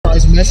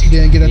surprised Messi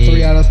didn't get a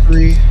 3 out of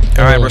 3.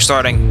 Alright, we're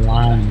starting.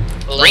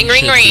 Ring,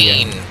 ring,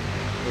 ring!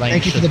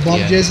 Thank you for the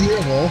bump, Jizzy.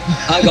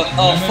 I got.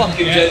 Oh, fuck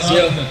you,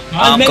 Jizzy.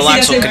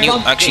 Galaxo, can you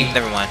actually?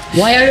 Never mind.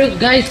 Why are you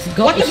guys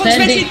What the fuck's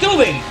Messi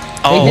doing?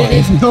 Oh,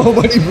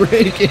 nobody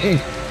breaking.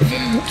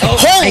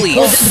 holy!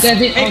 I couldn't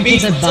get it onto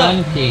the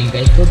banking.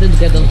 I couldn't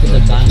get onto the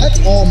banking. That's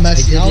all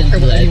Messi. I don't care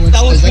what anyone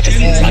That was says.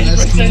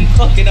 That's all Messi.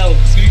 fucking out.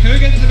 If you could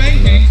get to the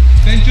banking,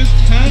 then just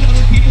turn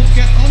other people to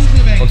get onto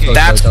the banking.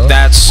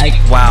 That's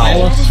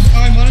wow.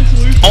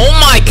 Oh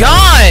my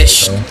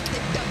gosh!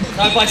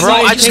 Bro,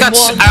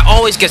 I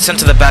always get sent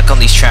to the back on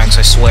these tracks,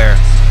 I swear.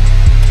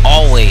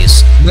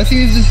 Always.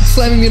 Messi is just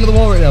slamming me into the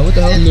wall right now. What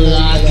the hell? I'm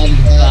lagging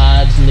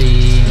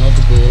badly, not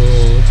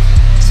good.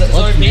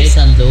 What's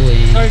Nathan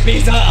doing? Sorry,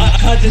 Beast, I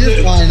had to do it.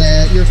 You're fine,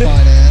 Ant. You're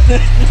fine,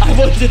 Ant. I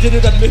wanted to do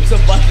that move so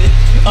badly.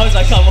 I was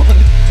like, come on.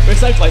 We're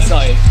side by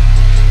side.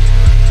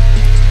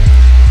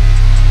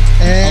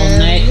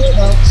 And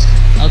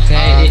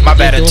Okay, my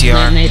bad,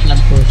 TR. Nathan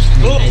pushed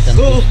me. Nathan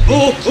pushed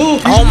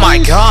me. Oh my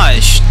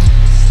gosh!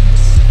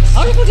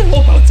 How the fucking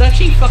walkouts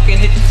actually fucking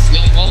hit?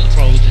 You're wall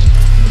road.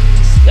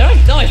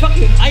 No,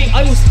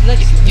 I was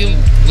like, You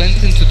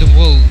went into the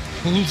wall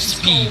full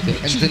speed and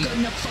then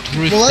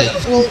drifted.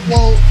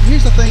 Well,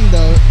 here's the thing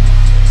though.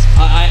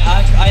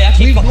 I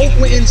actually We both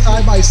went in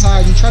side by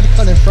side. He tried to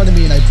cut in front of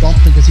me and I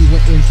bumped him because he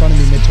went in front of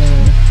me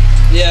mid-turn.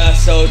 Yeah,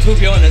 so to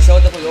be honest,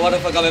 what the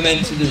fuck am I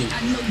meant to do?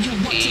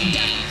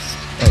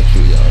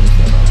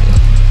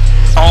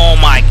 Oh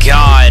my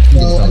god!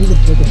 Well, I need to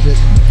flip a bit.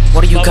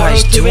 What are you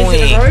guys doing?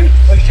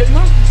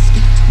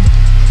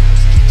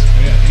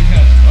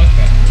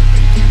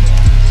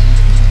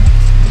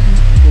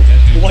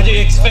 What do you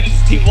expect,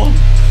 T1?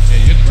 Yeah,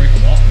 you have to break a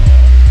lot more.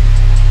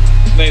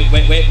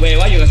 Wait,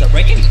 why you guys are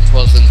breaking? It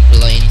wasn't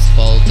Blaine's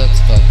fault, that's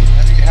fucking.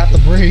 You have to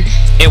break.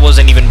 It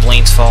wasn't even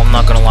Blaine's fault, I'm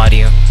not gonna lie to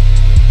you.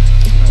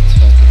 That's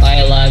fucking.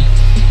 I lag.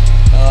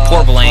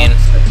 Poor Blaine.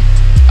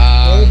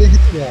 They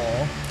hit the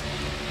wall.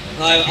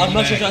 I'm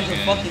not sure trying to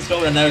fucking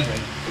slow and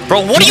everything.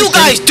 Bro, what are you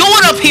guys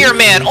doing up here,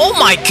 man? Oh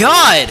my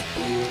god!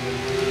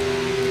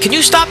 Can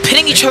you stop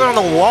pitting each other on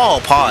the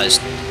wall? Pause.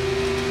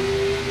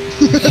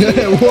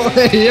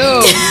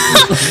 Yo!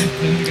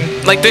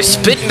 Like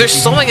they're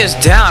slowing us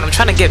down. I'm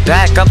trying to get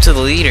back up to the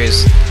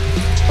leaders.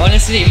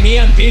 Honestly, me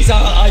and Beast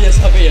are just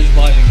happy as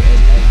vibing.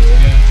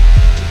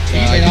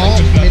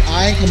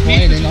 I ain't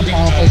complaining. I'm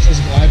on place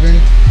just vibing.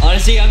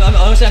 Honestly, I'm not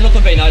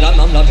complaining.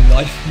 I'm loving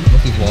life.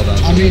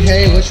 I mean,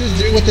 hey, let's just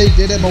do what they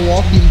did at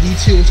Milwaukee in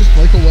D2. Let's just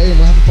break away and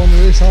we'll have fun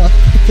with this, huh?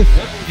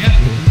 Yeah.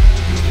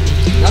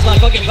 That's my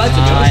fucking bad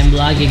to be honest. I'm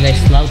lagging, I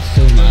slowed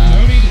too No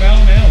much. need to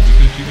battle now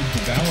because you can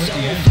battle at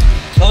the end.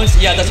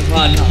 Honestly, yeah, that's a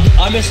plan.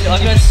 I'm just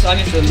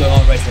doing the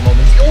wrong race at the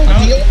moment. The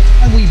only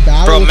time we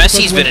battle Bro, is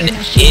Messi's because been we're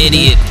an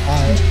idiot.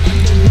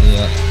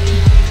 Yeah.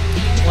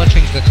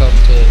 Watching the cop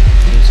to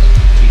do some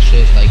free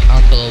shit like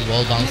uncle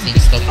wall bouncing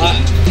stuff.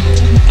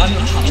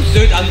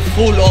 Dude, I'm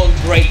full on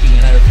braking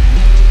and everything.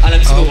 And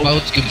I'm How still.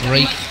 about you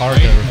brake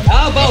harder?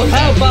 How about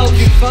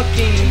you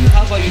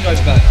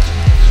drive back?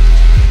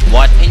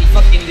 What? And you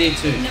fucking did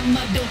too.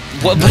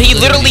 What? But he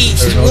literally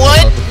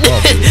what?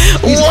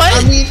 What?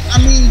 I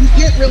mean, you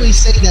can't really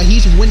say that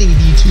he's winning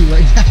D2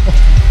 right now.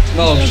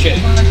 Oh shit.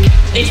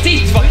 It's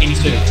these fucking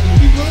two.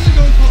 We've only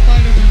gone top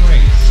 5 every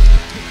race.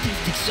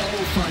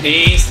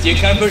 Beast, you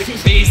can't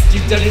Beast,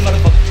 you dirty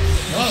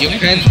motherfucker. You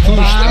can't push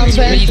that It's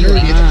speed. a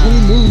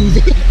move.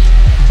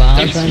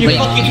 You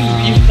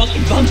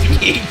fucking bumped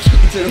me.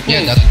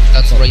 Yeah,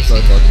 that's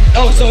racing.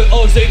 Oh,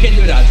 so you can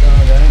do that.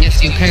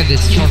 Yes, you can.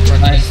 It's short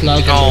run.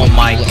 Oh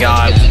my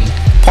god.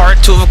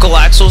 Part 2 of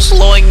Galaxo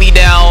slowing me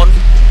down.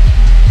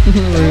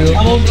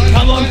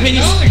 Come on,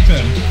 please.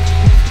 Darlington.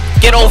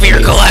 Get over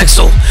here,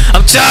 Galaxo.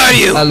 I'm tired of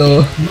you.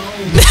 Hello.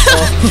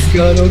 Oh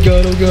god, oh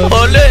god, oh god.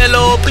 Oh,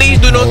 hello, please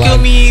do not kill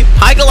me.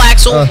 Hi,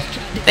 Galaxo.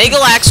 Hey,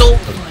 Galaxo.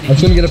 I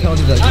shouldn't get a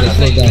penalty that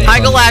slowed down. Hi,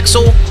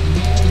 Galaxo.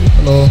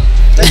 Hello.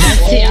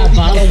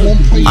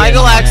 Hi,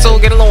 Galaxo.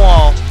 Get in the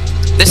wall.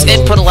 This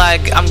input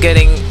lag I'm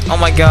getting. Oh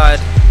my god.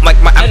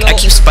 I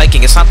keep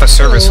spiking. It's not the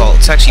server's fault.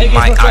 It's actually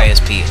my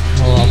ISP.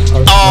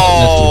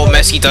 Oh,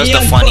 Messi does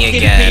the funny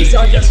again. These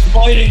are just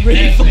fighting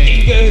really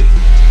fucking good.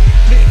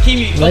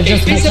 Kimi, Let's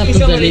just match up to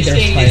the leaders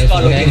first,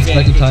 okay?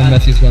 Second time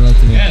Messi's going up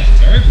to me. Yeah, it's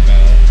a very good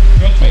battle.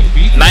 Trust me,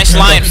 beat Nice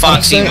line,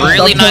 Foxy.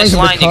 Really nice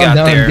line you got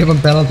there. Give him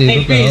penalties.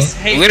 Hey, Beast.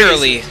 Hey,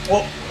 Literally.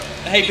 Beast.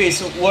 Hey,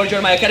 Beast. Want to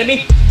join my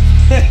academy?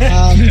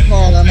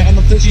 I'm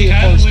officially a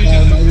first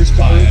time. I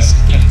respect.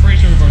 I'm pretty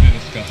sure we've already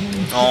discussed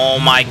this. Oh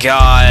my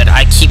god.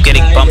 I keep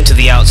getting bumped to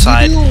the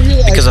outside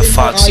because of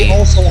Foxy. I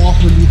also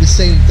offered you the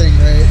same thing,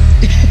 right?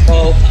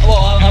 Well,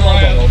 I'm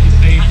on board.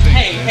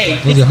 Hey,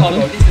 this is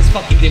Congo. This is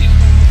fucking different.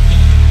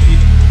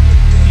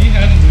 He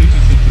hasn't reached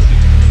a specific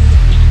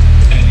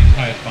and he's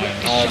highest fire.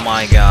 Oh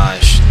my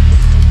gosh.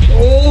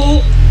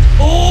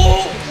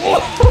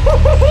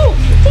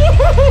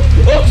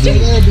 I'm still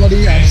there,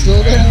 buddy. I'm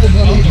still there,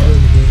 buddy.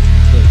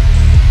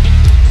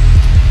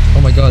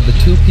 Oh my god, the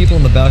two people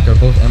in the back are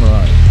both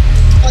MRI.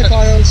 Hi,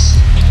 Pios.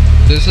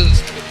 This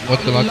is What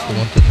the lag's the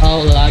wanted?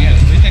 Oh, lag. Yeah,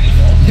 we take a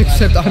ball.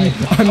 Except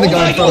I'm the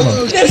guy in front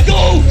of him. Let's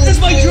go!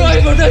 That's my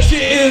driver! There she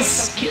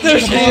is! There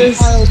she Come on,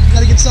 is! Miles, we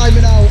gotta get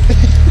Simon out.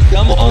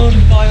 Come on,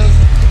 Miles.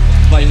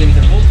 Miles, let me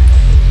turn hold.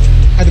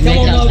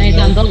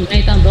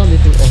 Nathan, don't be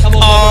too. Come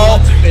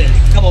on,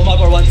 Come on,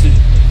 Magor 1-2.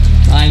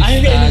 I'm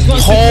I'm getting this sad. one.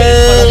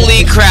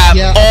 Holy crap!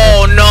 Yeah.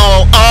 Oh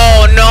no!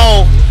 Oh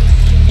no!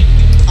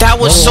 That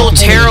was so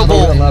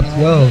terrible. There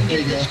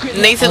you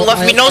go. Nathan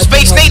left me no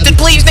space. Nathan,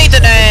 please,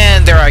 Nathan,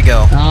 and there I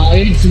go. No,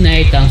 it's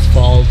Nathan's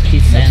fault. He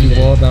sent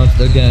Ball it. bounced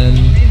again.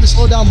 You need to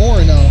slow down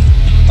more or no?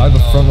 I have a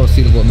front row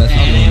seat of what Messi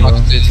is doing,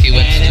 bro. He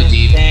went too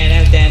deep.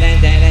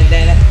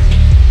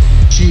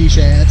 Sheesh,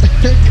 Ant.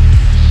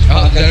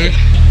 Oh, there.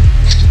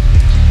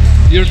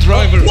 Your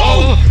driver.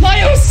 No!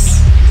 Miles!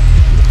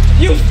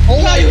 You Oh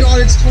my god,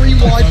 it's 3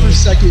 wide per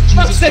second. Jesus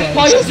Fuck that,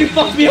 Christ. Pius, you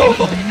fucked me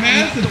over!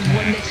 Massive.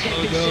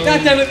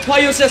 God damn it,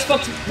 Pius has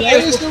fucked Why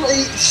is there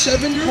a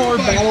 7-car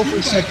battle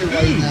per second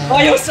right now?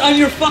 Pius, I'm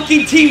your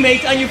fucking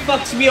teammate and you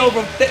fucked me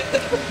over.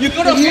 You're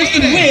gonna Here's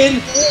fucking the-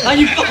 win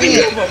and you fucked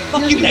me over.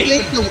 Fuck Here's you, the thing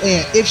Nathan. though,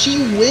 Ant. If she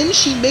wins,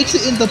 she makes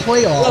it in the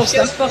playoffs. Well,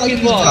 guess why fucking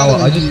he's what? Oh,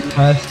 I battling you. just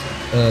passed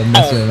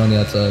Messi on the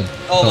outside.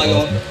 Oh my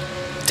Felt god.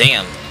 awesome.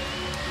 Damn.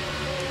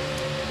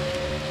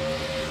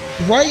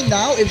 Right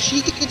now, if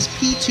she gets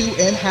P2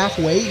 and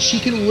halfway, she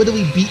can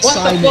literally beat What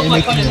the Simon fuck, and my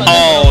make God, it. is my-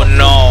 Oh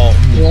no.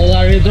 What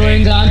are you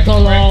doing,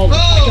 Antolo?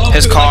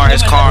 His car.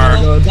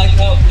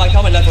 My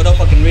comment left for no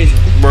fucking reason.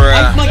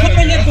 Bruh. My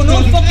comment left for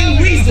no fucking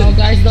No, reason.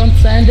 guys, don't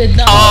send it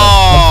down. I'm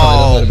sorry, that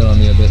might have Oh. been on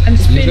me a bit. I'm You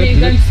good? spinning, You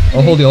good? I'm spinning.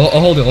 I'll hold you, I'll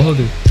hold you, I'll hold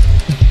you.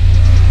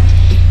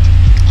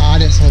 I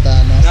didn't slow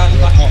down enough.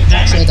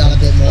 I'll slow down a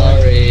bit more.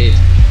 Sorry.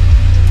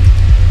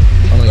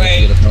 I'm gonna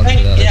Wait, get a penalty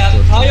for that. yeah, of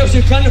course. Pius,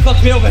 you kind of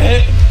fucked me over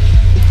here.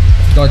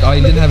 Dark, I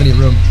didn't have any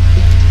room.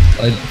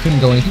 I couldn't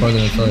go any farther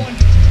inside.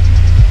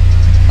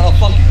 Oh,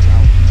 fuck you.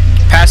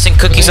 Passing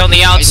cookies on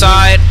the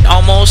outside.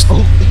 Almost.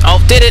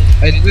 Oh, did it.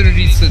 I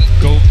literally said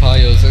go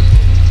Pios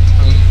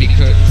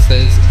because it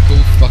says go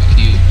fuck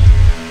you.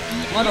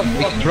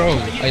 Motherfucker. Bro,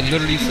 I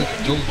literally said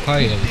go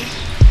Pios.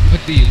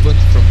 What do you want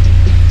from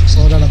me?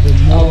 Slow down a bit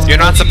more. You're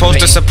not supposed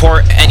to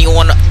support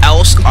anyone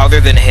else other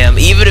than him,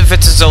 even if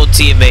it's his own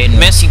teammate.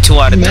 Messi 2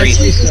 out of 3.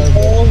 Messi is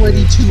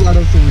already 2 out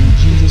of 3.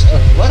 Jesus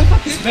Christ. What the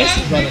fuck is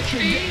Messi, brother?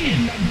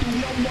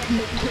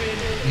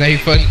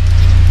 Nathan.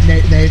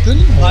 Nathan?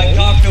 My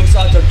car feels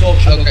out of dog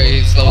shit.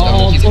 Okay, slow down.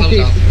 Oh, Slow cookies.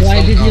 down. Why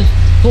Slow did you down.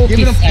 Give cookies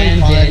it a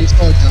send 0.5. it?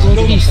 Slow down.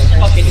 Cookies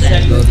fucking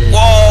send send it. Whoa.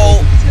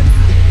 Oh,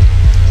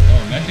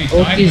 Messi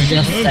Cookies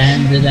just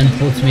send it and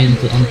puts me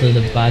onto the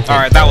back.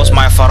 Alright, that was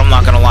my fault. I'm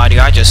not gonna lie to you.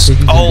 I just.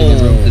 Oh.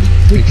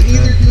 We can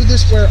either do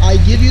this where I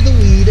give you the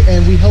lead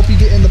and we help you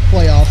get in the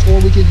playoffs,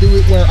 or we can do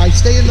it where I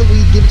stay in the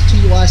lead, give it to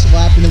you last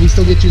lap, and then we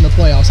still get you in the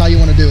playoffs. How you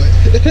want to do it?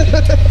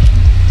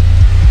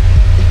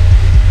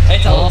 Hey,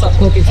 tell Oh, what's up.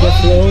 cookies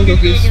get low.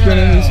 Cookies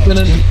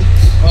spinning.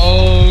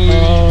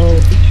 Oh,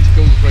 he's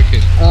go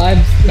breaking. I'm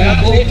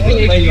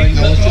Wait, right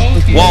now, it's just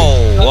cookie.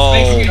 Whoa,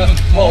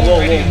 whoa. Whoa.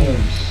 Okay.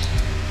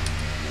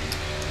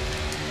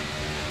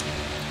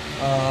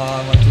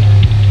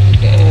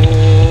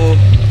 Oh.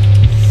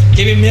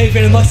 Give me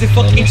Nathan a massive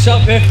fucking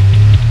shot here.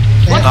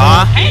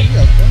 Huh?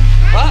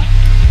 What?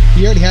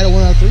 He already had a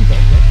 1 out of 3 vote.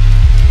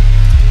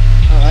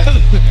 Alright.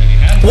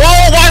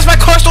 Whoa, why is my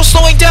car still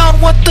slowing down?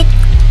 What the?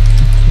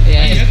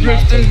 yeah.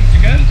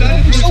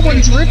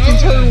 Someone drift in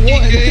turn 1.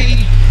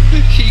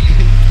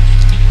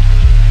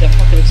 Yeah,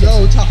 fucking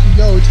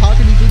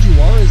Takani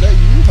Fujiwara, is that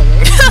you? Hello?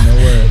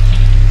 Nowhere.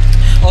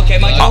 Okay,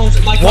 my car's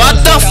What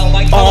the?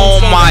 Oh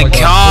my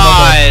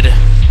god.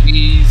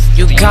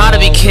 You gotta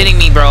be kidding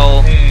me,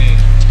 bro.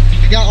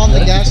 I got on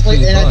the gas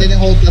plate and I didn't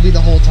hold W the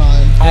whole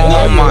time.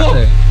 Oh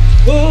my.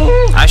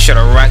 I should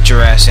have wrecked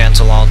your ass,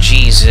 Antolol.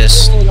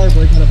 Jesus. Oh, gotta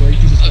break.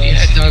 Jesus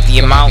Christ. The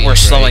amount we're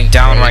slowing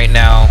down right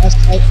now. I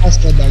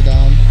slowed back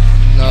down.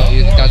 No,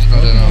 that's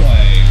not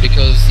enough.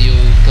 Because you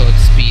got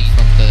speed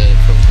from going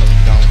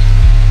down.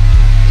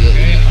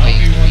 Okay, I'll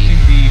be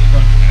watching the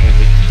front half.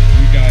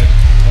 You guys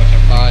watch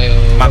out.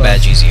 Bio. My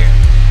bad, G's here.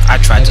 I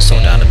tried to slow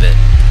down a bit.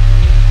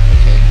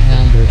 Okay.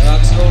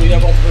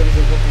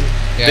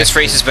 Yeah, This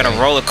race has been a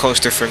roller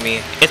coaster for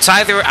me. It's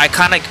either I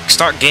kind of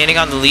start gaining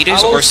on the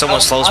leaders or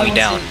someone slows me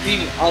down.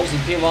 I was in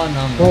P1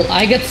 Well,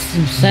 I get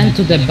sent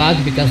to the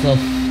back because of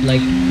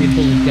like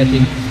people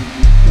getting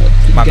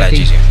My bad,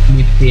 getting G's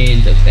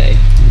nipped, okay.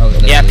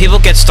 Yeah, people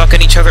get stuck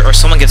on each other or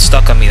someone gets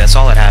stuck on me. That's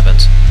all that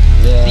happens.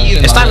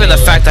 It's not even the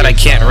fact that I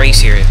can't race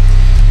here.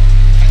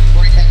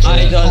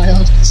 I don't.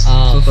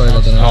 Oh, So sorry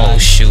about that. Oh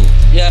shoot.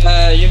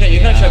 Yeah, you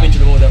can shove into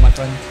the wall there, my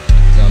friend.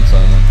 Yeah, I'm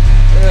sorry, man.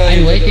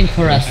 I'm waiting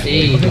for a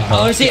save.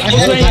 Honestly, I I was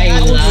had- waiting. I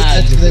had-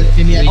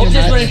 I was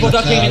just waiting for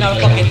that king and I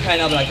fucking pen.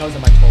 I'm like, how's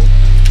it my fault?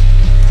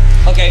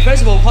 Okay,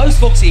 first of all, how's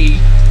Foxy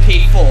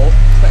P4?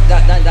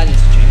 That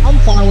needs to change. I'm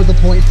fine with the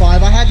 0.5.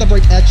 I had to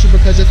break extra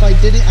because if I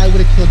didn't, I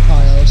would have killed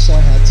Pio, so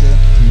I had to.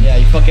 Yeah,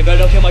 you fucking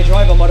better not kill my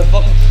driver,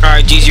 motherfucker.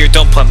 Alright, G's,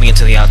 don't put me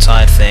into the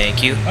outside.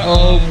 Thank you.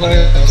 Oh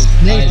my.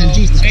 Nathan,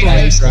 Jesus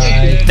Christ.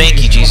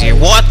 Thank you, G's.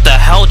 What the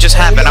hell just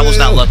happened? I was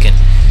not looking.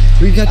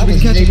 We can catch him. We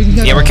can catch him. We can catch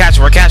him. Yeah, we're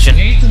catching. We're catching.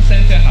 Nathan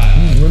center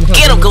high.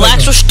 Get him,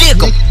 Galaxo. Stick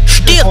him.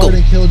 Stick him.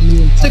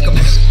 Stick him.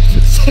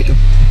 Stick him.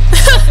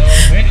 So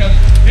here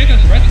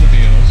comes the rest of the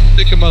field.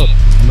 Stick him out.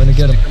 I'm gonna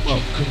get him. 2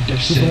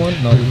 for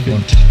 1? No, 2 for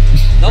 1.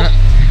 No.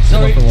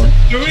 Sorry. 1 for 1.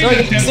 Doing an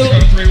attempt to go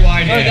 3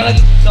 wide here.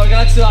 Sorry,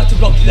 Galaxy, I have to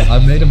block you there. I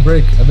made him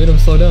break. I made him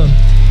slow down.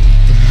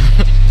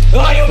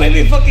 Oh, you made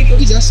me fucking go.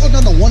 Jeez, I slowed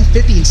down to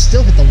 150 and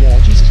still hit the wall.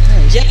 Jesus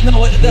Christ. Yeah,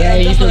 no, Yeah,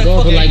 you need to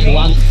go to like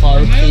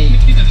 140.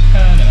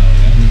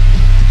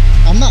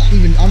 I'm not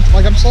even.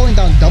 I'm slowing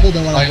down double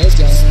than what I was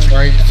going.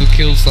 Trying to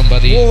kill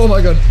somebody. Oh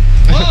my god.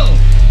 Whoa!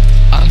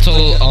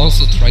 Anto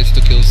also tries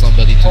to kill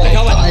somebody too. I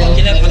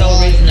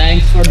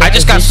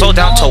just got slowed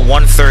down to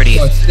 130.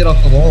 I stayed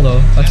off the wall though.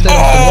 I stayed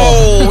off the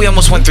wall. Oh, we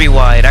almost went 3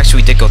 wide.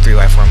 Actually, we did go 3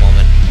 wide for a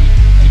moment.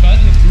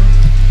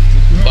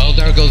 Well,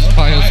 there goes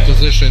Pio's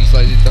positions.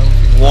 I don't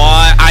think.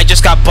 What? I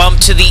just got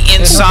bumped to the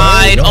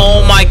inside.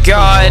 Oh my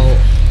god.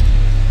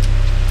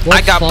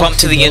 I got bumped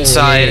to the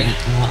inside.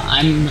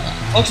 I'm.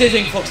 Fox is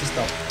doing Foxy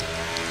stuff.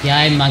 Yeah,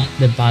 I'm at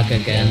the back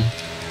again.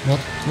 What?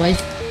 Why?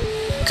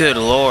 Good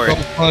lord.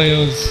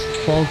 Pio's.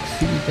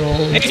 Foxy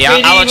though. Yeah,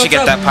 I'll let you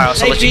get that,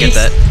 Piles. I'll let you get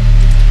that.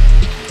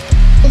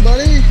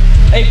 Buddy.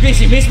 Hey, bitch,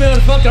 you missed me,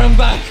 motherfucker. I'm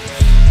back.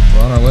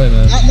 We're on our way,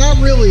 man. Not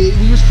really.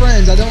 We was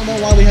friends. I don't know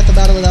why we had to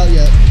battle it out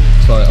yet.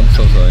 Sorry, I'm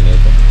so sorry,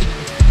 Nathan.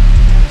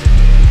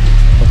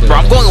 Bro,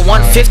 I'm going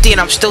 150 and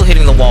I'm still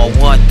hitting the wall.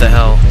 What the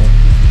hell?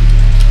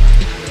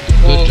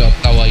 Good job,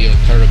 Tawa. You're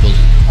terrible.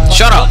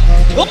 Shut up.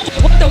 Oh,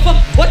 what the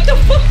fuck? What the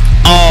fuck?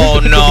 Oh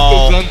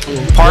no.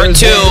 Part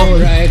 2.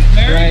 Right.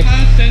 Very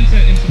fast center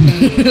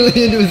into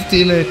Into his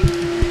teammate.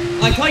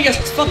 My car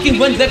just fucking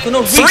went there for no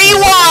reason. 3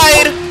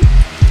 wide.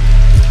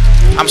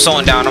 I'm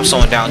slowing down. I'm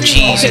slowing down.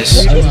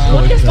 Jesus.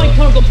 What does my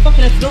car go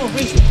fucking at no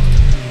reason?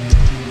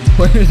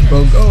 Where's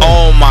bro going?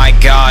 Oh my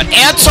god.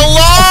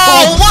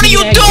 Antelo! What are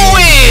you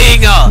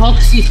doing?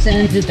 Foxy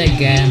sends it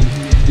again.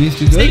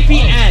 Beast, you good? Sleepy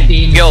and.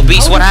 Yo,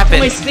 Beast, what Am I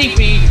happened?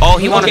 sleepy? Oh,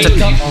 he wanted to.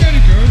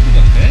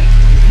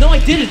 No, I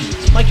didn't.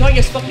 My car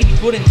just fucking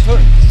wouldn't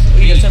turn.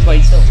 He just turned by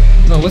itself.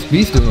 No, what's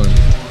Beast doing?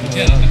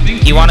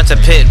 He wanted to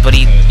pit, but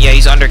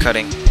he's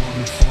undercutting.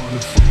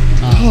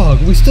 Oh,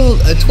 we still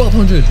at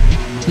 1200.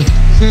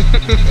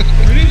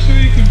 Pretty sure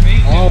you can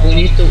make Oh, we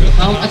need to.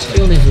 How much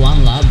fuel is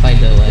 1 lap, by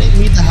the way?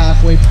 We need the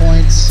halfway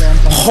points. So I'm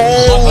fine.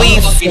 Holy.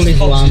 Fuel is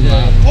 1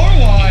 lap. 4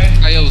 wide.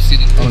 I also I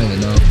don't even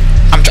know.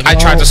 I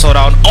tried to slow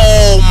down.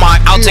 Oh my.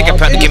 I'll take a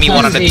penalty. Give me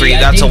 1 out of 3.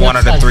 That's a 1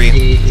 out of 3.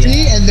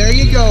 See, and there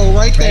you go,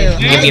 right there.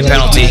 Give me a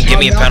penalty. Give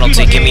me a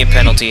penalty. Give me a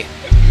penalty.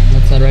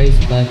 That's a race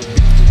back.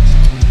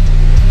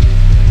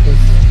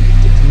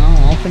 No,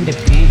 open the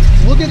paint.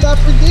 Look at that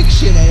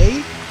prediction,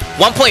 eh?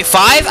 1.5?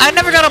 I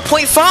never got a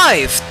 0.5.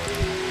 I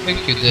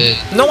think you did.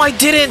 No, I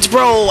didn't,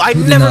 bro. I You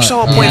did never not.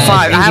 saw a Yeah, 0.5.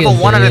 I I have think a you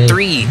 1 out of did.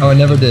 3. Oh, I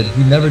never did.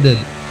 We never did.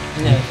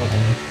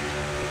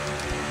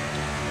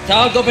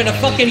 Dog up in the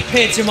fucking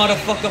pits, you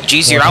motherfucker.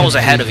 Jeez, I was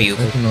ahead of you.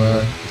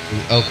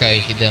 Okay,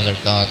 he never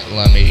got.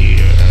 Let me.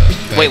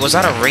 Wait, was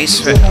that a race?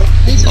 Yeah,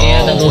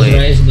 that was wait.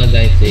 race bug,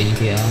 I think,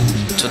 yeah.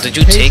 So did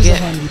you take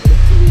it?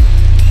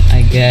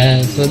 I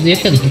guess. So you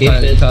can keep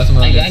it. pass him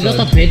on I that got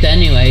side. a pit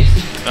anyways.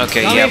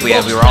 Okay, Now yeah, we we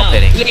box were all now,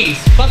 pitting. Please,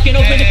 fucking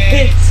open the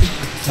pits.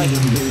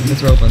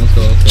 Let's open. Let's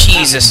go.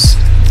 Jesus.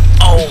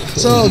 Oh.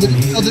 So,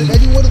 did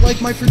anyone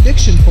like my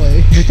prediction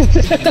play?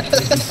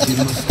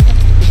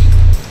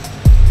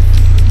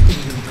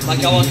 My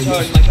car won't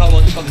turn. My car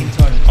won't fucking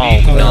turn. Oh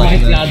Oh no. my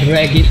god,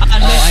 Reggie. Oh,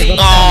 I got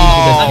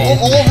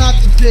Oh. I'll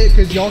have to pit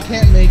because y'all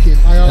can't make it.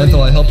 I already.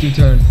 Until I helped you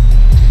turn.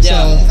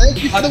 Yeah. So,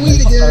 thank you for the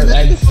weed again.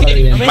 I'm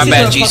sorry. Messi's My bad,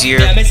 gonna G's fuck- here.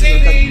 Yeah,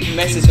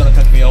 Messi's gonna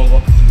cut me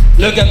over.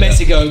 Look at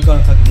Messi go,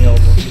 gonna cut me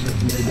over.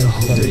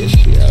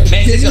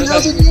 Messi's gonna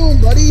How's cut it doing,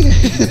 buddy?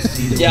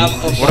 Yeah,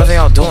 What are they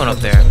all doing up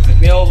there? cut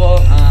me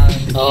over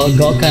and... Oh,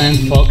 Gokan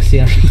and Fox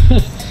here.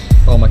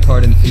 Oh, my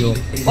car didn't fuel.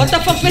 What the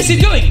fuck Messi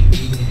doing?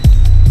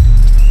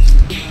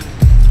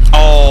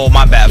 Oh,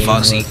 my bad,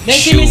 Foxy. Messi missed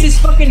Shoot. his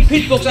fucking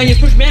pit box and you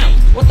pushed me out.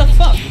 What the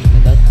fuck?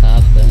 That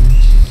happened.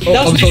 Oh,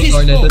 That was I'm so Messi's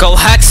sorry, Nathan. fault.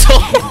 Galaxo.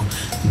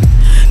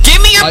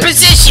 Give me your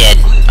position.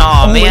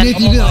 Oh man.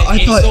 Nathan, Oh my, I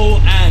it's thought. so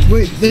and...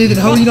 Wait, Nathan,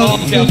 how are you not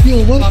Fuck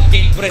fuel? What?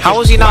 fucking British How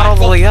was he not all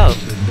the way up?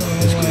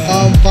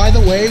 By the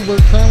way, we're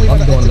currently I'm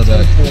gonna going to the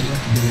back. exit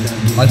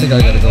I think I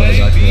gotta go to the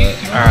back for that.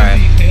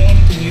 Alright.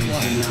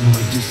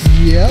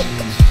 Yep.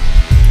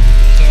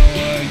 So,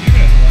 you're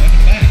gonna drive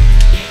it back.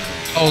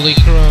 Holy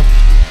crap.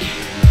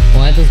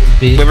 Why does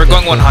Beast... We were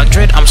going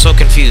 100? I'm so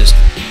confused.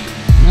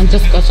 No,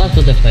 just catch up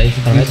to the pace,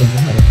 but I don't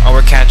matter. Oh,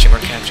 we're catching. We're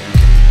catching.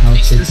 No,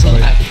 it's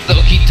sorry. So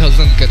he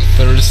doesn't get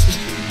first.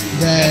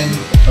 Then,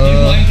 You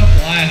lined up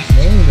last.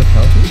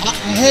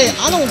 hey,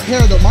 I don't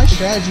care though. My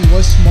strategy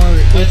was smart.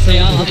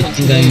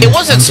 It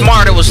wasn't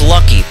smart. It was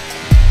lucky.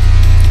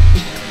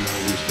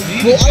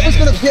 Well, I was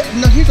gonna pit.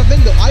 No, here's the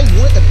thing though. I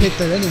wanted to pit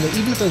there anyway.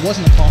 Even if there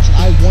wasn't a caution,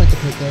 I wanted to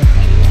pit there.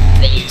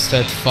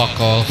 Said fuck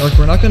off. Dark,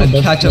 we're not gonna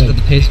Oh, that's catch up good.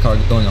 to the pace car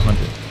going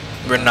 100.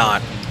 We're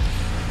not.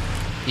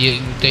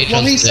 They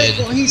Well, he just said.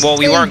 did. Well,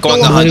 we weren't going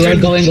go 100. We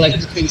were going like...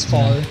 pace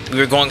car. We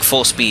were going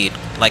full speed,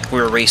 like we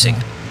were racing.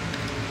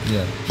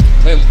 Yeah.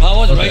 Wait, I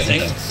wasn't Okay.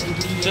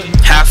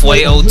 racing.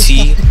 Halfway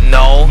OT?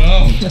 No.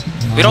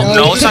 We don't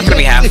know. It's not gonna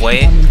be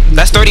halfway.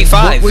 That's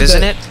 35,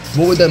 isn't it?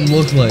 What would that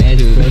look like,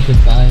 It's dude?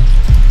 35.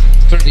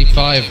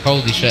 35,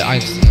 holy shit,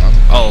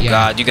 Oh yeah.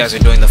 god, you guys are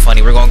doing the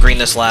funny. We're going green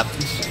this lap.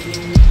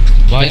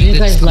 Why Can you did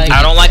guys like?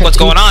 I don't like what's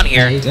going on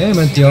here. Damn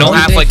it, yo. No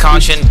halfway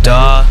caution,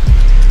 duh.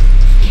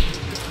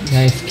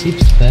 Guys, keep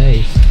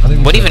space.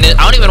 What even is,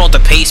 I don't even know what the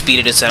pace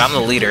speed it said. I'm the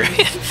leader.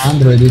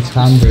 100, it's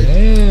 100.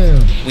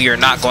 Damn. We are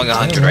not going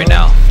 100 right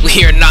now.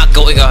 We are not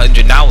going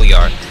 100. Now we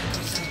are.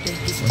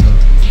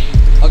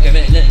 Okay,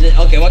 man,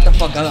 okay, what the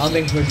fuck? I'm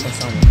being pushed by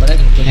someone, but I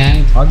can push.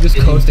 And I'm just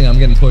coasting, I'm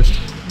getting pushed.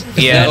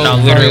 Yeah, Go no,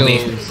 literally.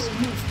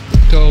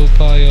 Go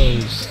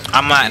Pios.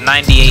 I'm at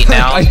 98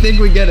 now. I think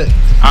we get it.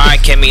 Alright,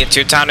 Kimmy, it's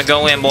your time to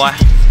go in, boy.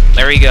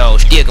 There we go.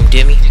 Stick him,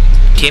 Timmy.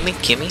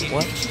 Kimmy?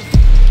 What?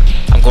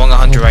 I'm going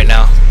 100 right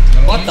now.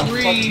 What the fuck?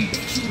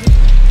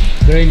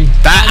 green.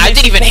 That I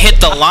didn't even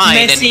hit the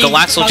line, and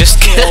Galaxo just.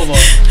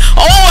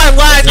 Oh, I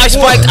lagged! I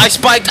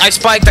spiked!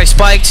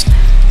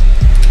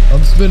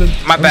 I'm spinning.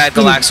 My bad,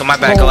 Galaxo.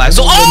 He's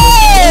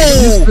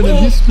Oh! spinning,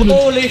 he's spinning.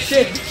 Holy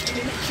shit!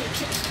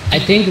 I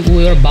think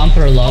we were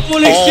bumper locked.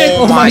 Holy shit!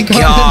 Oh my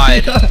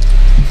god!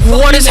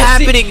 What is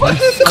happening?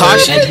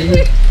 Caution!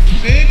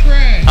 Big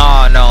crash.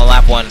 Oh no,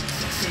 lap 1.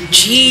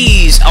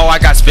 Jeez! Oh, I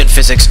got spin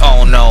physics.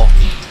 Oh no.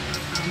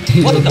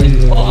 What the I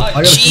fuck?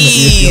 gotta spin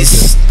it.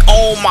 Jeez!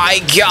 Oh my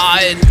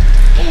god!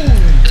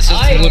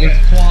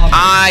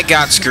 I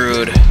got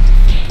screwed.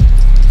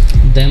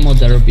 Demo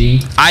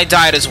derby. I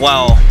died as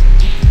well.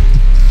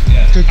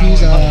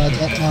 Cookies,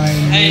 don't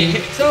mind.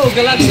 Hey, so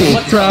Galaxy,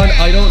 what's Crown,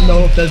 I don't know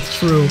if that's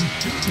true.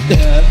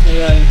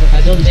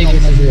 I don't think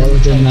it's as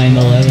the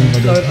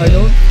 911, but I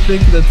don't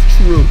think that's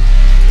true.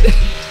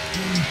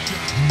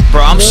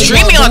 Bro, I'm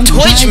streaming on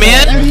Twitch,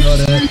 man! They're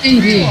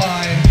sending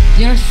it.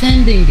 They're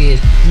sending it.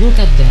 Look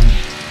at them.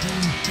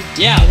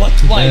 Yeah, what?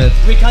 Why?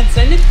 Yes. We can't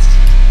send it?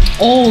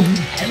 Oh,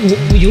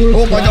 you're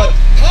Oh my god.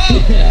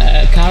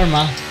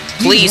 karma.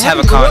 Please have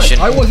a caution.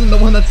 I wasn't the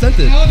one that sent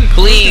it.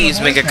 Please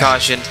make a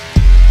caution.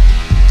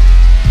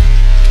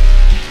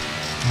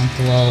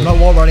 I'm Well, not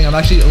wall riding, I'm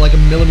actually like a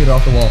millimeter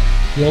off the wall.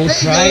 you'll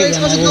Hey try guys,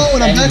 and how's I it will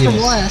going? I'm send back you. from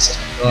last.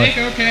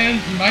 Nico can.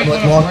 You might I'm like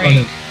want walk to on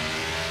break. it.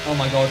 Oh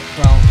my god,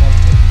 Crown.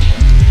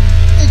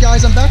 Hey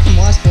guys, I'm back from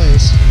last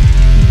place.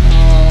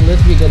 Oh, let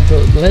me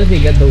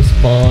get those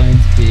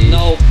points, please.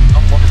 No.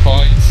 More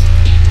points.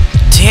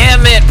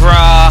 Damn it,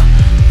 bruh.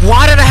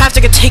 Why did I have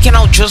to get taken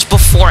out just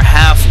before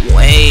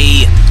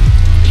halfway?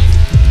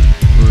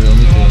 For real,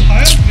 me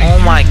too. Oh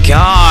my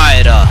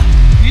god.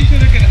 You should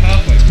have get a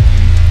halfway point,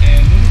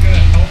 and this is gonna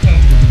help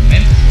us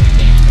immensely when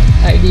it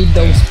comes I need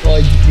those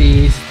points,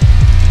 please.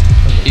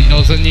 He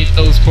doesn't need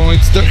those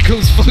points. There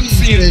goes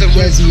Foxy in Jesus, the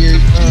Jezier.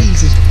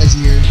 Jesus,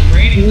 Jezier. to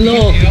rating.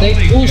 Look, they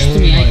pushed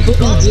me. I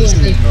couldn't do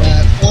anything.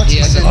 Yeah,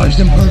 I dodged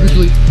him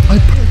perfectly. I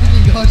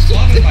perfectly dodged him.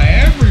 Spotted by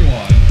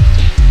everyone.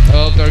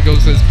 Oh, there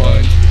goes his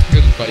point.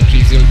 Goodbye,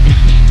 Jesus.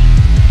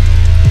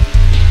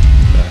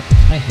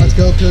 Let's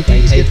go,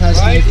 Cookies. Get past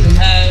Right, me.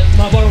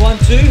 number 1,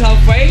 2,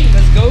 halfway.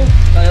 Let's go.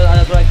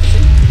 I'd like to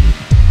see.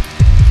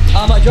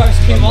 My drives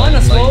came on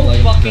as well.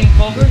 Fucking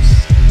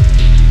covers.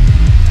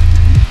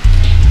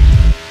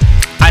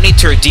 I need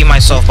to redeem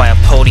myself by a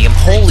podium.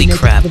 Holy Make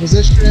crap. The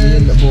position.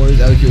 And the boys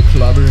out here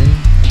clobbering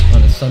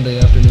on a Sunday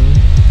afternoon.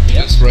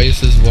 This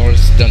race is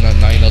worse than a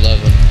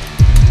 911.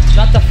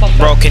 Shut the fuck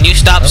Bro, up. can you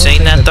stop I don't saying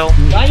think that that's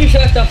though? Can you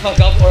shut the fuck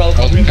up or I'll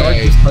Okay. fucking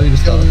I just tell you to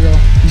Go, stop. go, go.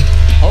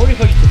 I already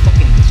told you to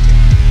fucking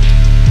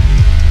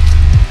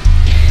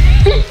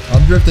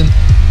I'm drifting.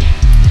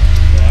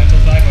 So I feel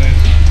sideways.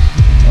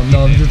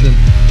 I'm drifting.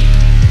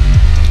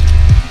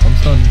 I'm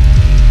stunned.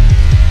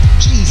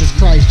 Jesus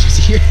Christ,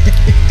 Jezier.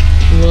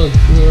 Look,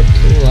 we were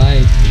too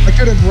light.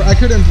 I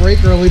couldn't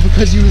brake early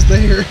because you was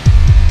there.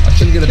 I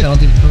shouldn't get a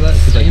penalty for that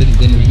because I didn't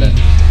do that.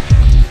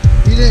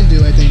 You didn't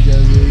do anything,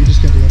 Jezier. You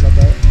just couldn't do about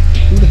that.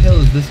 Who the hell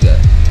is this guy?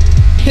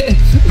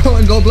 Bro,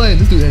 and go blame.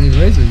 This dude ain't even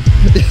racing.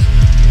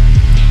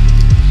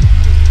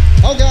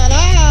 Oh god,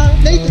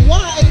 Nathan,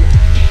 why?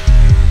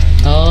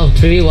 Oh,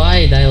 3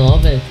 wide. I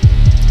love it.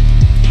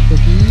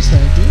 Cookies,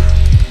 thank you.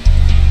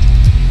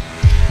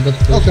 Got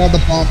Oh pushed. god, the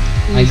bump.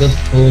 I got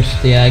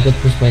pushed. Yeah, I got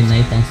pushed by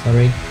Nathan.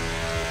 Sorry.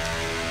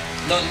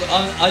 No,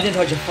 I didn't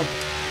touch your fuck.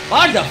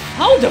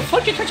 How the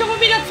fuck you touch over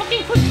me that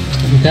fucking quick?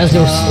 Because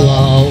you're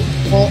slow.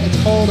 Well, it's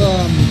called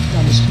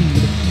the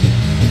speed.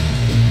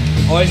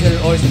 Or is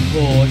it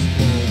cool?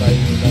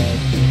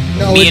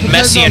 No, Me it's and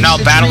because, Messi are now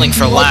it's battling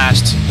for really-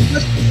 last. For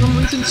some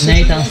reason, since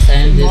Nathan we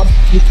send it.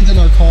 modifications in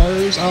our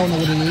cars. I don't know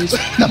what it is.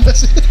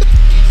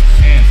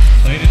 And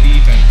play the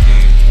defense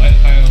game. Let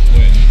Pios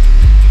win.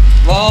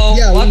 Well,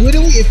 Yeah, what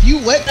literally, if you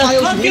let the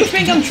Pios fuck do you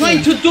think I'm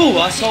trying to do,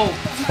 asshole?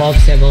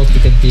 Fox about to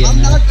get I'm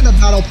DNF. not gonna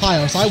battle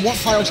Pios. I want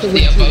Pios to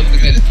win. Yeah, too. about to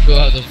get 2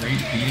 out of 3.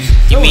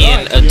 You mean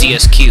a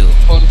DSQ?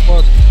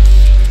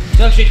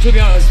 So actually, to be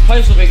honest,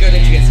 Pius will be good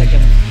if she gets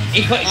second.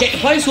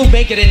 Pius will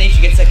make it in if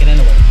she gets second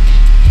anyway.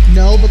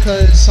 No,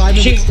 because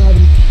Simon would still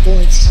have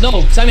points.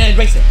 No, Simon had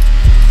raced it.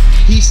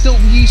 He still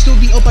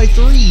be up by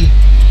 3.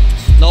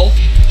 No,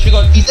 she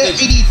got. He's at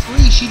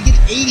 83. She gets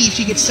 80 if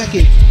she gets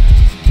second.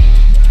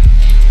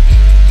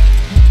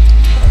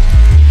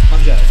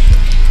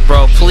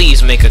 Bro,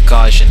 please make a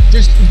caution.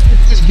 Just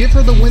give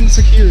her the win to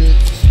secure it.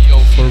 Yo,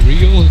 for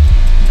real?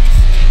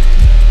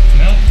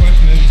 Now the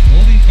question is,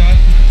 will these guys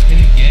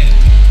hit again?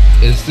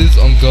 Is this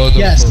on God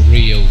Yes. or for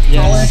real?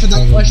 I'll answer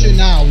that question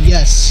now.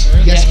 Yes.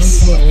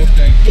 Yes. we will.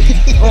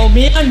 Bro,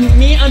 me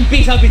and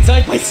Beat have been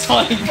side by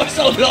side for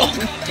so long.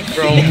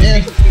 Bro,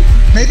 Yeah.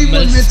 Maybe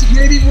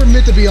we're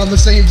meant to be on the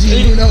same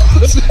team. Who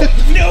knows?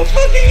 No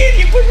fucking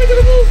idiot, put me to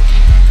the move.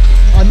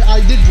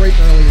 I did break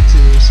earlier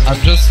too. So. I'm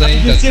just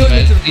saying that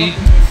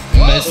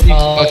Messi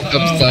fucked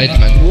up side,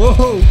 man.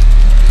 Whoa.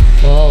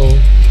 Whoa.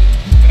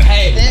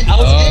 Hey, And I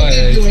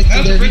was doing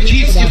That's there. pretty He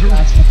did easy. that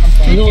last one. I'm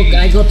fine. Look,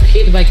 I got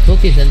hit by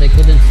cookies and I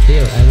couldn't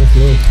steer. I was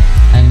low.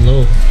 I'm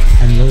low.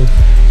 I'm low.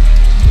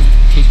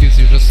 Cookies,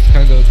 you just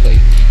kind of like.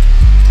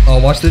 Oh,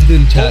 watch this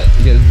dude in chat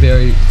get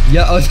very.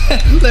 Yeah, oh,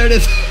 there it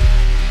is.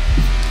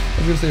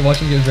 I was gonna say,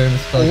 watching get very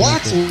misspelled.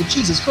 Waxel,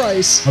 Jesus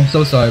Christ. I'm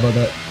so sorry about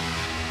that.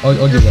 I'll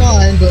You're give that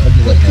fine, back. but I'll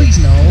give that back. please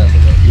no.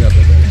 You have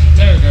that back.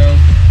 There we go.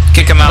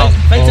 Kick him out.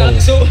 Thanks, Oh,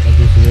 so that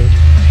was weird.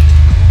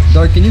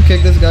 Dark, can you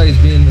kick this guy? He's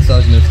being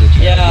misogynistic.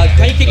 yeah,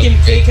 can you kick him?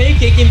 Can you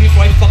kick him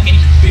before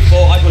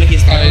I bully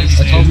his guy? Guys,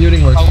 That's how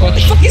muting works. What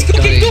the fine. fuck is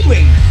cooking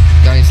doing?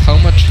 Guys, how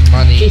much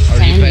money He's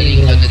are you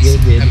betting standing that like it's you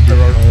did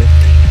Emperor? before.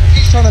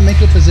 He's trying to make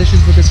the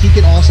positions because he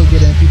can also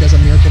get in if he does a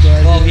miracle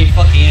drive. Well, he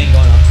fucking ain't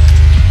gonna.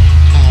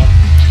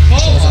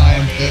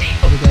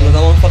 Because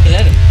I won't fucking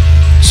let him.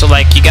 So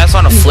like, you guys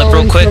want to flip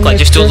real quick? Like,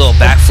 just do a little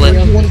backflip.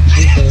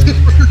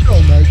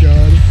 Oh my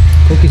god.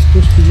 Cookies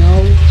push me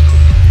now.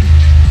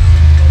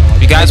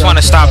 You guys want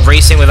to stop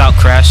racing without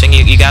crashing?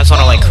 You guys want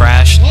to like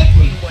crash? What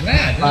was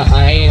that?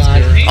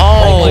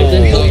 Oh,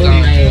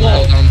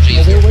 Hold on,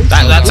 Jesus.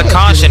 that's a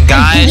caution,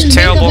 guys.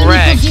 Terrible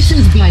wreck.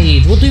 Positions by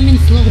it. What do you mean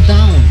slow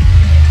down?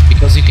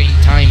 Because you gain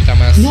time,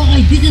 dumbass. No,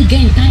 I didn't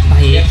gain time by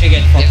You it. actually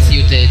get fucked. Yes,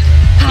 you did.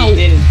 How? He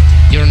didn't.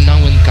 You're now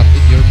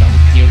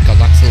near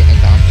Galaxel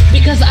and down.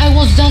 Because I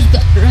was just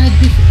right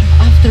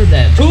after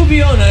that. To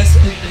be honest,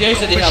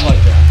 Jason didn't have like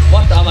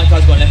what the my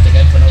car's going left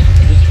again for no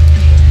reason.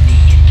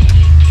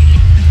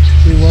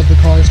 We love the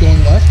cars going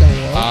left and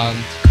well.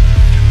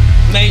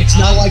 Mate, It's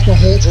not like the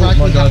whole track Oh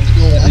my we god. have to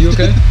go left. Are you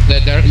okay?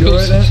 There You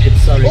goes. alright there?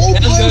 Sorry. Oh,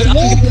 I'm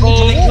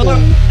Piles good.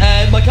 won!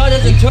 My car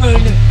doesn't turn,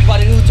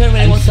 but it will turn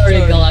when it I'm wants to sorry,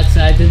 turn. Galaxy.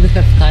 I didn't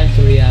have time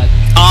to react.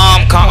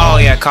 Oh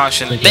yeah,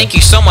 caution. Thank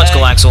you so much,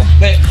 Galaxel.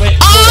 Wait.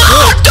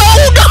 Ah,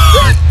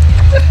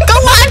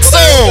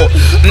 Galaxel!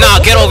 Nah,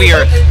 get over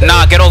here.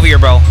 Nah, get over here,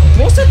 bro.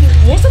 What's the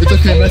It's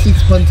okay,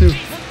 Messi's fun too.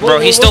 Bro,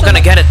 he's still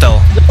gonna get it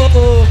though.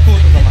 Oh, cool.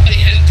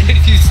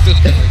 He's still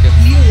gonna get.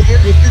 Be aware,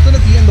 if you're gonna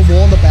be in the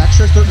wall in the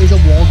backstretch, there is a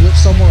wall glitch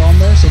somewhere on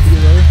there, so be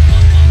aware.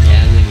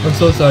 Yeah, I'm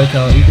so sorry,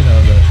 Talent. You can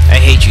have that. I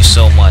hate you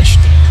so much.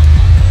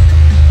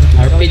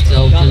 Are pits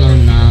open or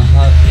not?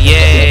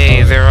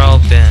 Yay, they're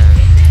open.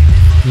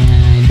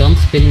 Yeah, don't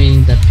spin me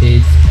in the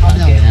pits No.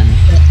 again.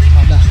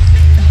 No.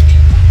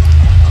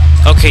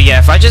 Okay, yeah,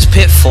 if I just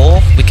pit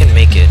full, we can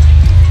make it.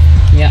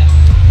 Yeah.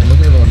 And look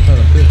at what I'm trying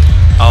to put.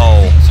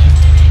 Oh,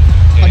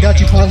 I got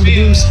you, positive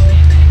boost.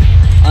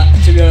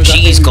 To be honest, I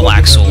jeez, think we both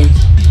Galaxel. did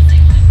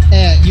good.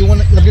 And you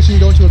want? I guess you can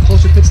go into a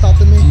closer pit stop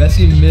than me,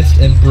 Messi missed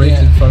and braked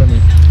in front of me.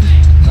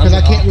 because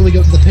I can't really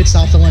go to the pit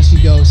stops unless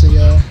you go. So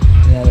yeah.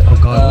 Oh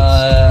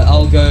god.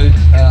 I'll go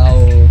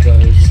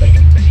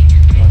second.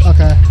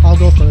 Okay, I'll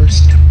go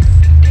first.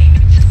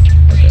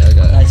 Okay, I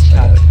got it. Nice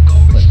cap.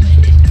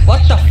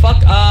 What the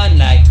fuck?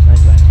 Nice.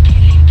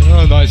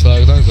 Oh, nice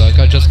lag.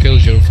 I just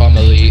killed your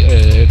family.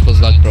 It was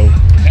like, bro.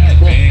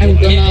 I'm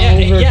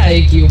gonna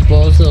overtake you,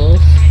 bozos.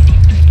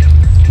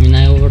 I mean,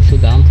 I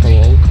overtook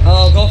Antelope.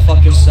 Oh, go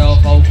fuck yourself.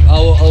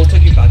 I'll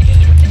take you back in.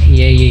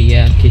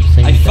 Yeah. Keep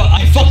saying that.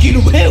 I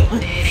fucking will.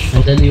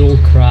 And then you'll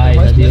cry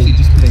Why is that you Messi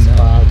just sitting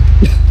down?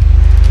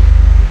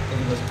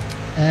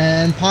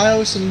 And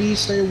Pios and me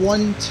stay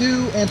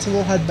 1-2.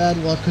 Antelope had bad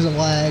luck because of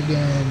lag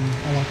and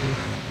unlucky.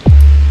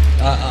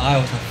 I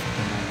was not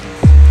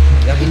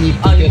fucking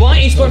mad. And why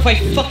is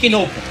Spotify fucking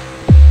open?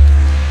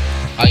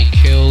 I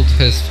killed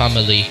his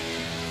family.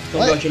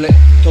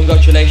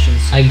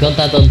 Congratulations. I got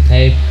that on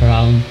tape,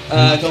 Crown.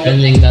 I'm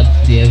sending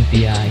that to the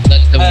FBI.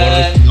 Let the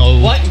world know.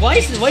 Why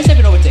is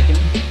everyone overtaken?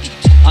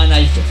 I'm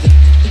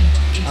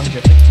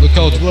dripping. Look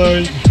out,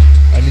 play.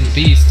 I mean,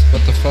 beast.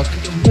 What the fuck?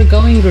 We're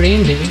going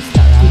green, this.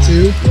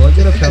 Two. Will I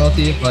get a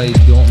penalty if I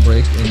don't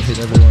brake and hit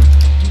everyone?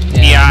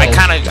 Yeah, I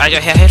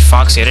hit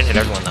Foxy. I didn't hit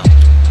everyone though.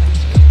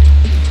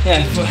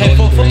 Yeah,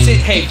 Foxy's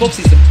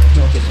the...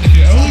 No, okay. If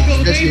you only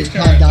go Guess you base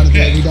calm down a cars,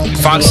 bit. We don't.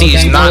 Foxy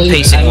is not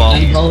pacing well.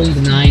 I'm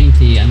going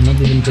 90. I'm not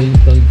even going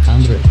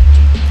 100.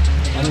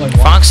 I'm going one.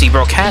 Foxy,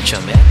 bro, catch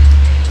him, man.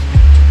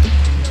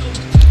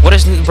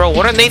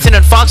 What are Nathan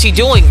and Foxy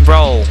doing,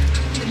 bro?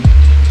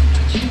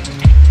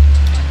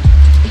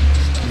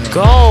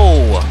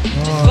 Go!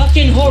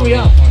 Fucking hurry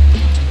up.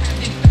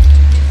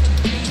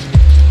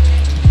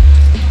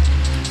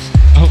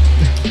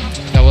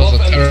 That was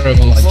a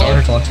terrible Oh,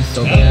 start. Fox is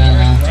so bad.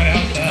 Yeah. right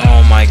out there.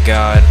 Oh my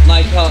god.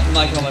 My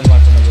comment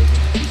for no reason.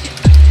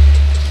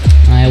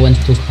 I went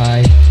too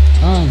high.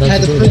 Oh, Had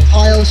that's to good. prove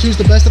Pios who's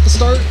the best at the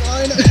start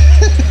line.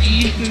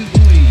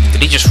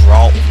 Did he just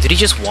wall? Did he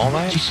just wall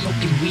ride?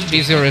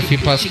 Easier if you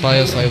pass by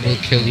us, I will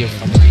kill your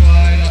family.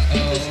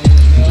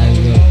 I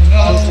will.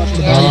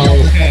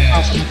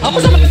 How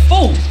was that my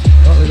fault?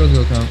 Oh, there goes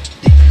your account.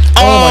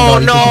 Oh, my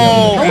God, no!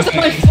 How was that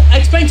my fault?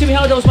 Explain to me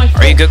how that was my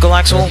fault. Are you good,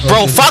 Galaxo?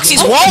 Bro,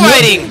 Foxy's wall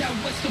riding!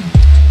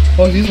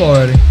 Oh, he's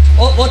already.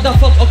 Oh, what the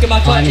fuck? Okay, my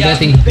fault. I'm Yeah.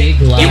 getting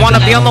big lag. You wanna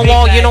be on the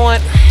wall? You know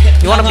what?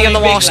 You wanna be on the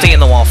wall? Stay in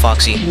the wall,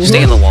 Foxy.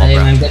 Stay in the wall,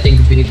 bro. I'm getting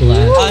big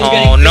lag.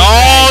 Oh,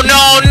 no,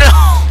 no,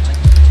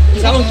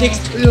 no! Someone kicks.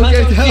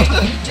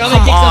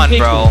 Come on,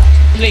 bro.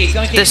 Please,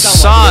 come and kick This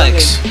someone.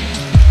 sucks.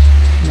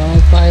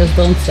 No, Pius,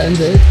 don't send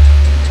it.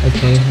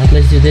 Okay, at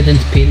least you didn't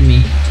pin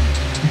me.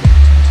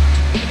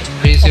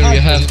 Easier, you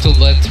have to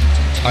let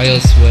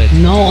Pius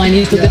win. No, I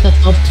need to get a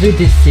top 3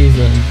 this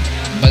season.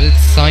 But it's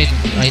side.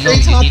 I know Stay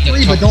you top need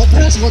three, a but top. don't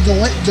pass what the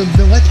let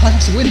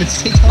Pios win. It's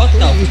stay top What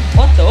the? three.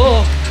 What the?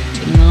 Oh.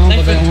 No,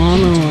 but I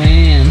wanna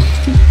win.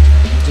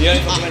 You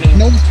ain't fucking winning.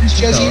 No excuse,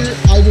 Jez here.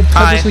 I will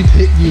Hi. purposely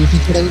pit you if you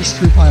put a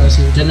screw Pios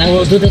here. Then I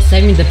will do the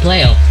same in the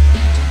playoff.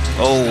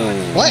 Oh.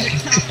 What?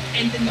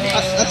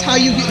 That's how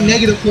you get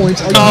negative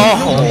points. Are you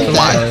Oh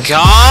my I did the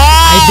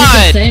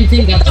god! same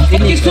thing at the What the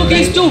fuck finish. is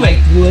Cookies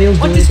doing? Will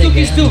What do is it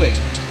Cookies again. doing?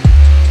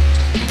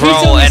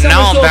 Bro, and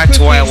now I'm back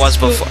to where I was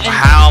before.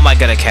 How am I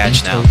gonna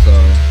catch now?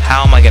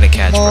 How am I gonna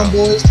catch, Come on,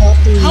 bro? boys, top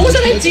three. How was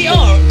that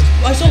NTR?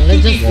 I saw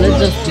Let's Cookies.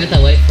 just get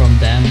away from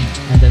them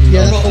and then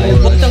Yeah, go that's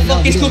forward. What the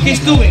fuck is Cookies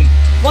doing?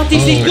 What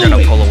is he They're gonna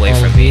doing? pull away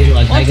from me.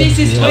 Like, What is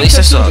this? At least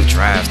I still have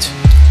draft.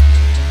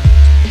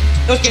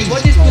 Okay,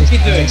 what is Cookie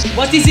doing?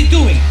 What is he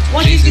doing?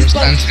 What is Jesus, this?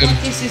 What thank him.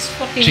 is this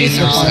fucking? Jesus,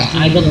 No, thank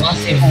I got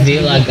massive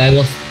vlag. I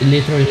was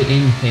literally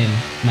in him.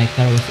 My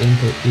car was in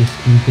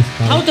his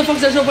car. How the fuck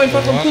is there no point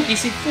from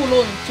Cookies? He full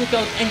on took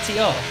out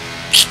NTR.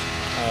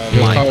 Oh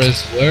Your my car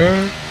is where?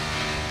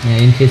 Yeah,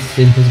 in his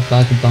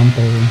back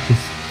bumper, in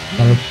his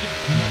car.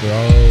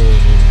 Bro.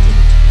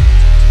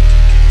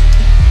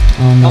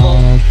 Oh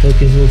no,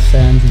 Cookies will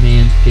send me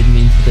and pin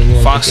me into the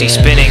wall. Foxy again.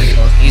 spinning.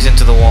 He's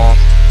into the wall.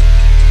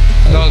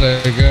 No, there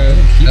you go.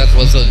 That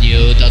was on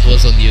you. That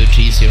was on you,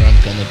 Cheesier. I'm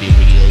gonna be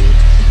real.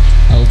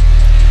 Oh,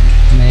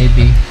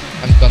 maybe.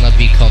 I'm gonna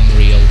become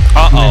real.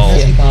 Uh-oh.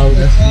 Messi about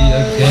it.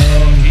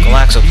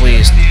 Galaxo,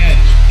 please.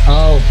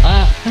 Oh,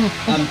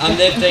 I'm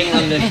lifting.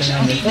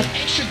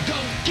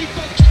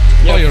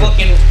 Oh,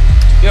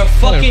 You're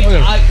fucking.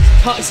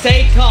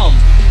 Stay calm.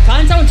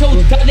 Can't someone tell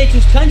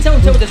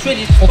the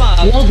Swedish spot.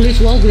 wall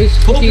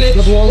glitch. Cookies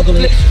got wall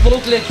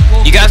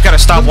glitch. You guys gotta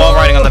stop wall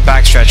riding on the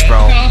backstretch,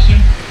 bro.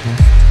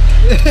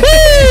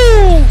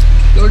 Woo!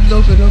 Doors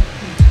open up.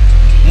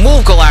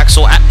 Move,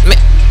 Galaxo.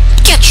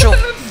 Get your...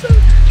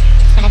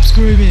 Stop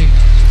screaming.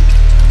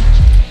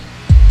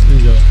 There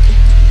you go.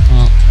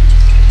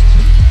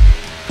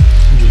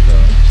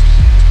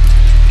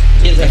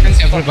 I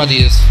think everybody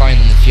is fine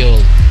on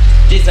fuel.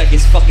 This like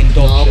is fucking No,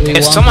 dog shit. we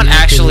If want someone you to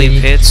actually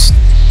leave. pits...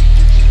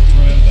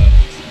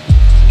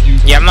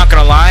 Yeah, I'm not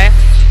gonna lie.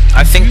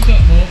 I think...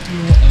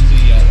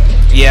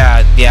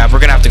 Yeah, we're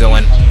gonna have to go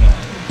in.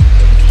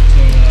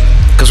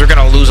 Because we're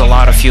gonna lose a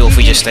lot of fuel if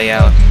we just stay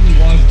out.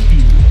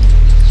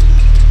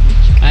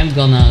 I'm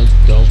gonna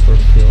go for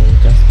fuel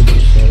just to be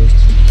sure.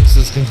 This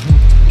is good.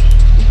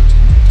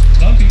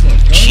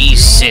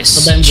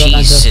 Jesus. But I'm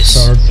gonna just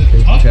Jesus. start.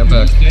 Okay, I'm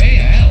back.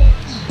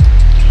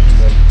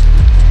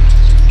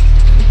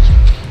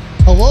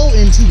 Hello,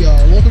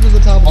 NTR. Welcome to the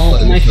top of Oh,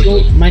 the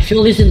my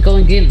fuel isn't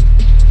going in.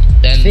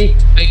 Then See?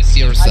 fix I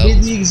yourself.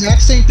 did the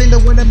exact same thing to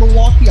win at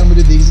Milwaukee. I'm gonna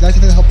do the exact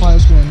same thing to help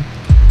Pios win.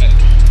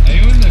 Are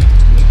you in the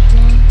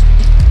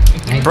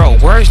glitch one? Bro,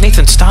 where is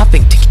Nathan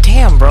stopping?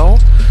 Damn, bro.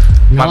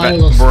 No, My bad, I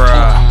lost bruh.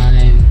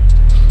 time.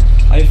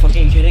 Are you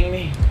fucking kidding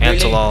me?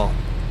 Antelo.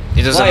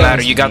 It doesn't Why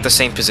matter, else? you got the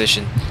same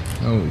position.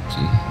 Oh,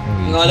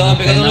 gee. No, I don't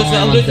because Okay,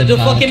 I'm now losing I'm to on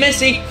the fucking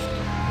Messi.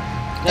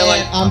 No,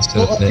 And I'm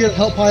still up here to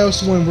help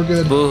Pios win. We're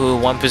good. Boo-hoo,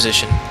 one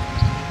position.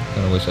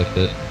 Kinda wish I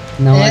fit.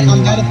 No, And I'm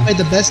I'm gonna wrong. play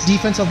the best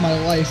defense of my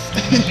life.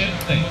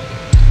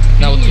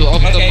 Now to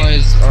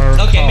optimize our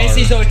Okay, car.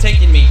 Messi's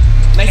overtaking me.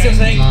 Messi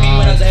was overtaking me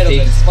when I was ahead of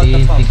him. What the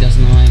 60, fuck? because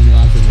now I'm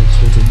last and it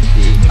shouldn't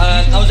be.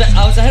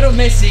 I was ahead of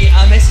Messi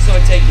and Messi's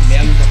overtaking me.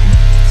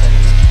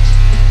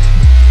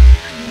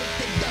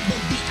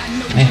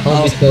 I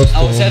hope it goes to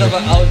I was ahead of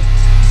overtime.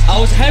 I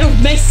was ahead of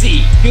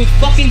Messi. You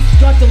fucking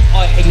struck him. Oh,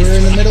 I hate We're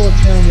in the this. middle of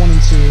turn 1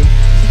 and 2.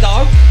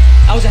 Dark.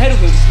 I was ahead of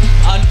him.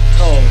 And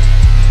oh.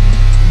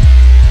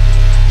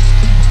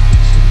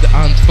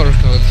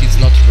 Unfortunately, he's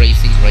not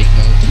racing right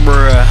now.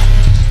 Bruh.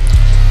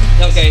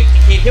 Okay,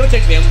 he will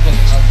take me.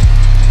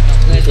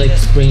 It's like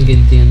spring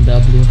in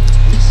DNW.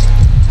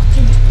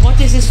 What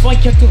is this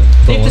fight you're doing?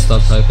 Bro, what's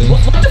stop typing?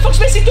 What the fuck's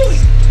Messi doing?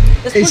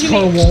 That's Ace what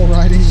car you mean. wall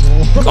riding.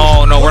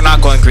 Oh, no, we're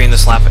not going green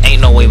this lap.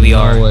 Ain't no way we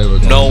are. way we're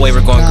going No way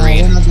we're going Nah,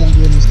 green. we're not going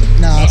green.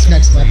 Nah, it's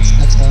next lap. It's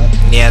next lap.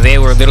 Yeah, they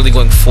were literally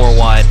going 4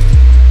 wide.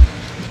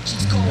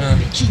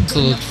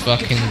 Two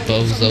fucking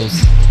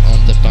bozos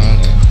on the back.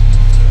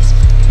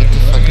 What the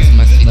fuck is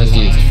Messi Messi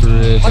doing? is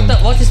tripping.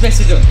 What is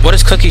Messi doing? What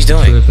is Cookies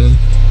doing? Tripping.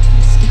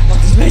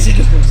 What is Messi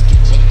doing?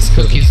 What's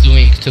Cookie's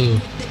doing too?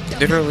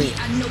 Literally.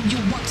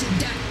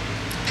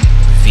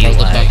 All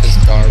the fuck is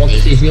Foxy,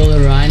 garbage. if you'll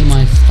around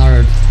my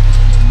start,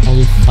 I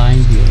will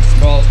find you.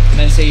 Bro,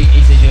 Messi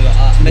is a Judah.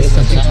 Messi's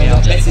gonna pick me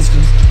up.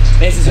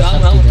 Messi's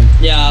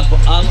yeah, but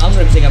I'm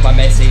gonna be thinking about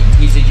Messi.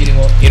 He's a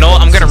Judah. You know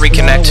what? I'm gonna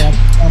reconnect.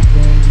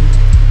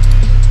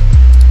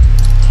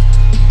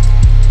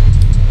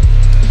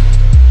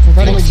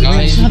 Those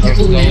guys are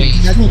going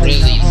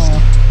really.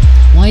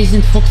 Why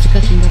isn't Foxy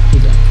catching up to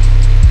them?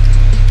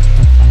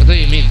 What do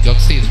you mean?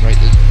 Goxie is right.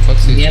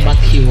 Foxy is Yeah, right. but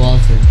he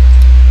wasn't.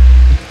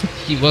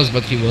 He was,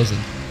 but he wasn't.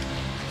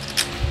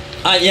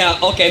 Yeah,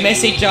 okay,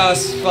 Messi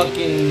just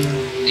fucking...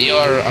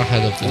 You're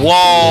ahead of them.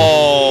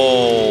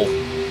 Whoa!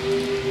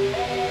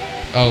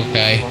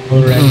 Okay.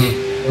 Already.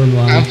 Turn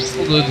one.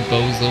 Absolute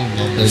bozo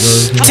moment. There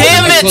goes.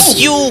 Damn it!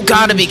 You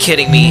gotta be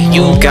kidding me.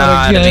 You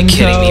gotta be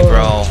kidding me,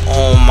 bro.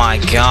 Oh my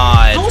How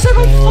god. was I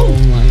right? Oh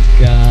my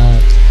god.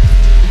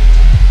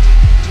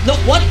 No,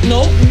 what?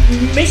 No,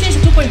 Messi is a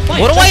 2.5.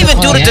 What do I even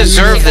do to Yeah,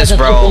 deserve he this, got a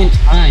bro?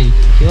 2.5.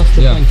 He was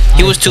 2.5. Yeah.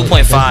 He was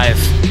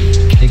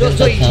 2.5. He got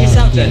So that, he's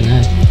out then.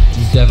 DNF.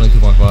 He's definitely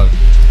 2.5.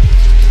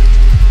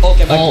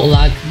 Okay, but... Oh,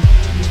 like,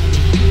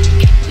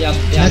 Yeah,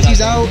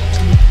 Messi's out.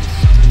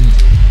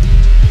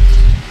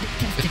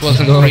 It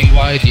wasn't very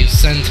wide. You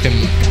sent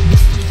him,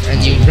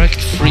 and you wrecked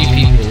 3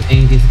 people. I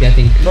think he's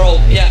getting Bro,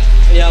 high.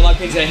 yeah, my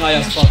ping's getting high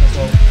as fuck as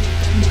well.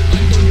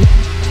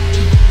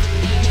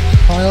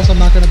 Piles, I'm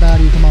not gonna bat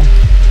you. Come on.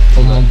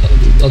 Hold on.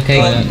 Okay,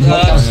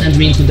 yeah. send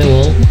me into the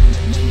wall.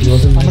 It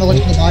wasn't I'm my gonna let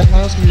you fault. buy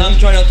Piles. I'm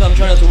trying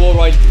not to wall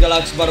ride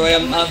Galaxy, by the way.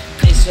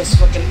 It's just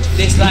fucking...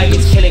 This lag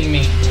is killing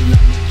me.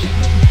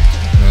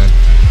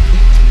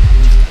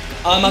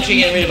 I'm actually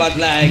getting really bad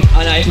lag,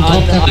 and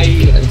Don't have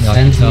to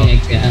send me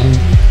again.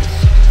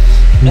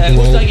 Into the who's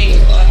wall.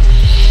 lagging?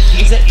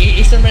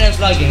 Is the man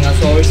lagging,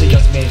 or is it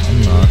just me?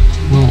 I'm not.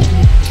 No.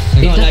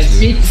 If No, that nice.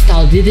 speed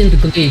style didn't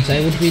glitch, I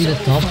would be in the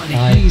top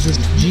 5.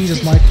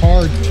 Jesus, my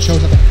card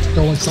shows up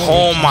going so.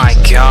 Oh my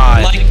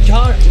god.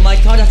 My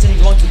car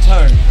doesn't want to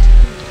turn.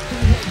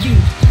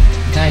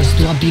 Guys,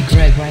 do a big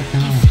drag right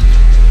now.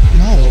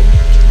 No.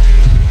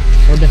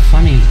 For the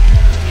funny.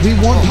 We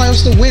want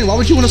Piles to win. Why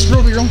would you want to screw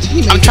over your own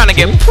teammate? I'm trying to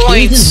get He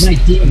points. isn't my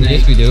teammate.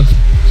 Yes, we do.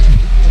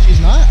 Oh, she's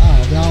not?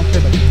 Oh, then I don't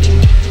care about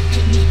you.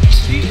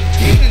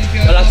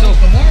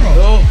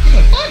 No.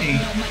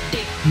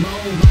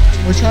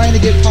 We're trying to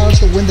get Piles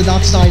to win the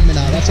Doc Sideman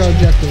out. That's our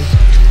objective.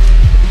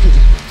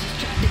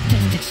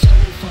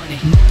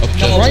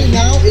 Objective. Right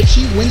now, if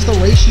she wins the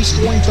race, she's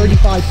scoring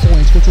 35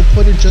 points, which will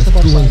put her just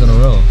above 2 wins in a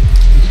Sideman. row.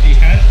 He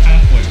has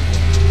halfway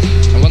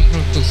point. I wonder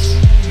who's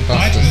Sideman's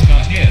fastest.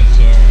 not here,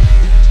 so...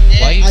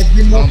 Why is I've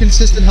been more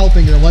consistent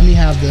helping her. Let me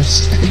have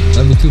this.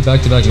 That'd be 2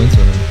 back-to-back wins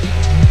for her.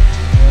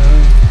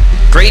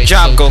 Great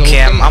job, Go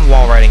Cam. I'm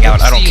wall riding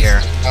out. I don't Foxy is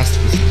care. the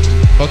fastest.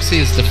 Foxy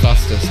is the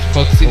fastest.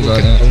 Foxy Hold will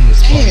on, get yeah.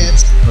 bonus points.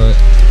 Ants, Right.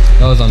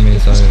 That was on me,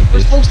 sorry. we're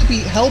supposed to be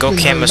helping Go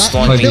Cam her, is not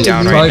slowing me killing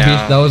down her. right Sorry, now.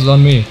 Beast, that was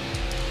on me.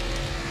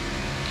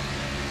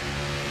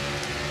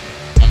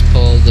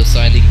 Uncle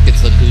deciding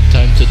it's a good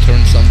time to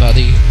turn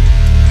somebody.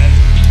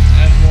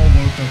 And more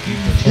work on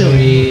people. Kill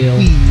Real. her,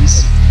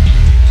 please.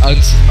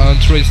 And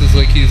Trace is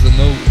like he knows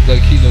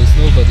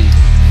nobody.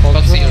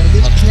 Foxy are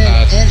This not man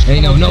bad. and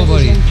Ain't no Piles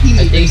nobody. is on teammate, I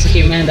think he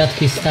basically. meant that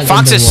he's stuck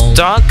Fox on is the wall.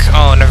 stuck?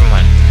 Oh, never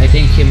mind. I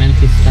think he meant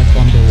he's stuck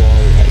on the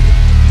wall. Like,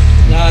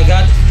 Now I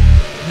got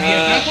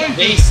Yeah, that one's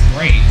base. just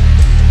great.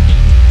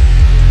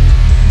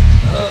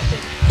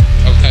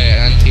 Okay,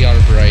 NTR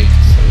break,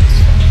 so it's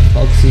fine.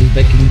 Foxy is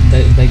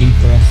begging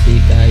for a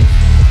seat, guys.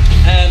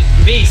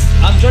 Beast.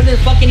 I'm trying to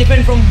fucking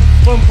defend from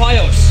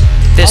Pios.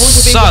 This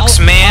sucks,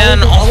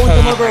 man. I want Oh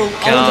them my over.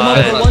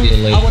 god.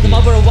 I want them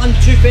over a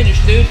 1-2 finish,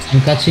 dude. I'm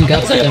catching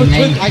up to the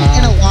main I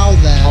can't path. allow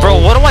that.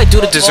 Bro, what do I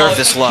do to deserve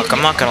this luck?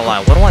 I'm not gonna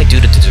lie. What do I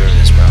do to deserve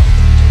this, bro?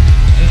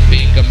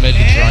 Being a mid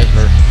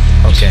driver.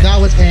 Okay.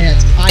 That was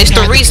Ants. It's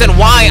the reason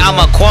why I'm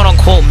a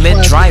quote-unquote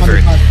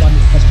mid-driver.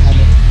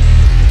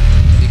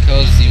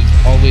 Because you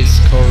always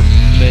score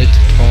mid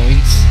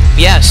points.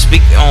 Yes,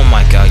 oh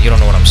my god, you don't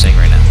know what I'm saying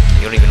right now.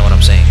 You don't even know what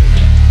I'm saying.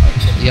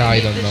 Yeah,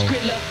 I don't know.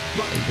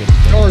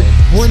 George,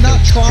 we're not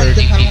trying to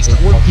 30 pass her.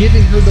 people. We're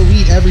giving her the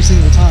lead every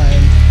single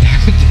time.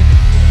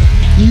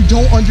 You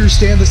don't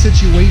understand the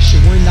situation.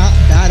 We're not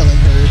battling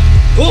her.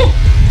 Oh,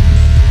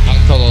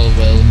 Uncle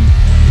will.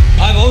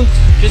 I won't.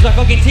 She's my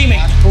fucking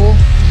teammate. Cool.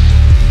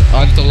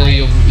 Uncle,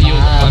 you I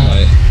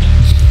might.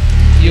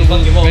 will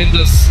fucking won't. find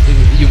us.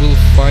 You will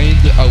find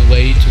a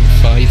way to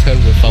fight her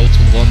without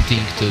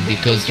wanting to,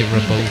 because you're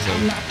a bozo.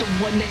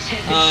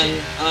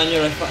 And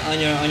you're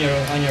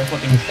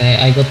fucking. Okay,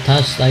 I got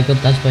touched by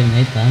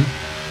Nathan.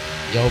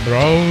 Yo,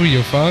 bro,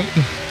 you fine?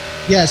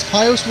 Yes,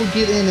 Pios will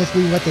get in if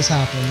we let this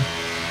happen.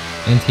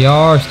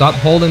 NTR, stop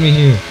holding me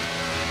here.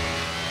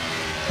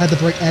 Had to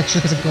break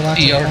extra because of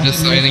Galactic. TR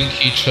deciding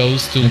he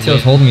chose to NTR's win.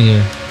 holding me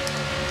here.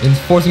 It's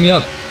forcing me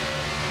up.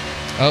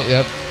 Oh,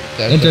 yep.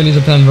 That's NTR it. needs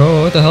a pen,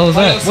 bro. What the hell is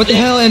that? Pios, What the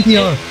lift. hell,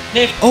 NTR?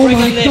 Lift, Oh break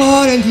my and lift.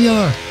 god,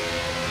 NTR!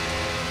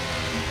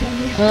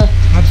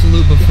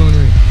 Absolute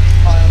buffoonery.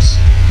 Piles.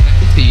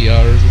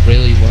 PR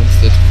really wants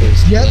that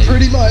first Yeah, place.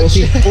 pretty much.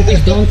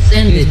 Okay, don't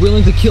send He's it.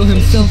 willing to kill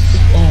himself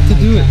to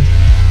do it.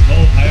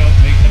 No Piles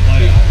make the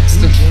playoffs. It's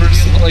the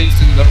first place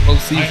in the whole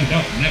Find season.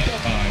 out next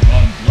time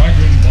on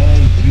Dragon Ball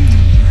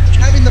Z.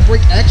 Having to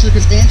break extra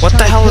because Ant's What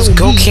the hell is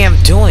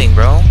GoCamp doing,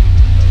 bro?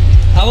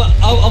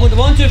 I would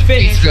want to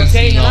finish, It's just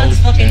okay? no Now it's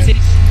fucking chance. 6.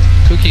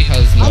 Cookie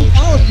has no I'm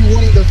fine if chance. you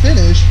wanting to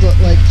finish, but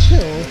like,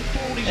 chill.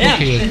 Yeah,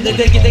 Okay.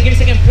 they give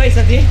second place,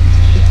 don't they?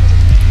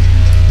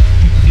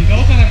 He's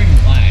also having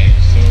lag,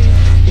 so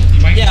he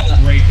might Yeah.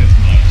 not break as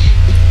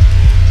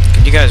much.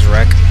 Can you guys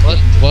wreck?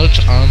 Watch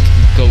Ant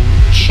go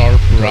sharp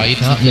right.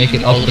 Not make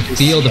it off the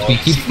field if we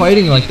keep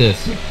fighting like this.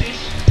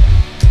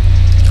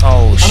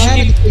 Oh I'm shit.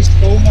 having to race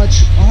so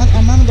much.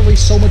 I'm having to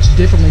race so much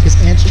differently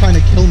because Ant's trying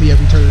to kill me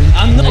every turn.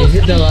 I'm not. Is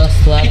it the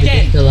last lap? Is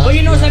Again, it the last but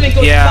you know lap? something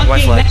got Yeah, fucking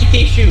last lap. neck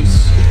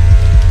issues.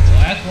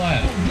 Last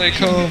lap. They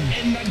come.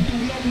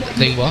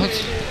 They what?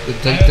 He's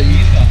the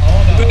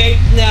hold on. Okay,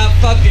 nah,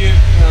 fuck you.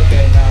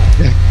 Okay, nah.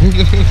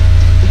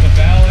 The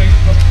valley.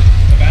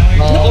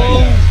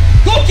 No!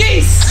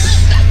 Cookies!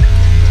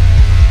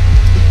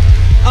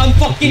 I'm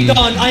fucking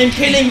done. I am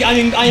killing.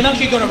 I'm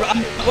actually gonna.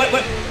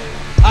 Wait.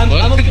 I'm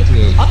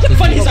gonna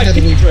find his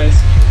Pinterest.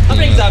 I'm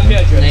bringing that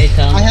Pinterest.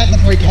 Nathan. I had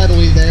to break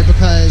heavily there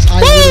because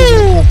I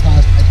literally was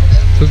past my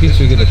Cookies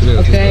should get a 3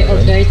 Okay,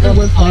 top Good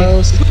win, five.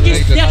 Piles.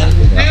 Cookies, yeah.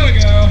 There we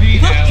go.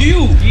 He's Fuck out.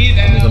 you. He's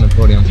He's on out. the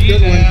podium. He's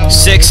Good win, out.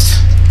 Piles.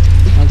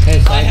 6th. Okay,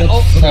 so I got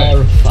Oh,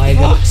 4. I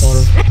got 4.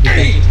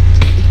 Hey.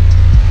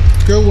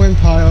 Good win,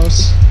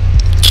 Piles.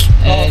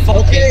 Oh,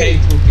 fucking okay.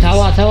 hate cookies.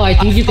 Tawa, I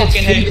think you get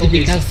fucking hate 3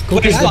 cookies. because Where's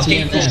cookies got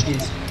fucking DNF.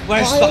 cookies?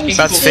 Where's Piles fucking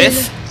That's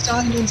cookies? 5th?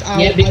 Simon's out.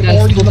 Yeah, I've because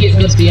already done the cookies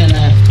got points.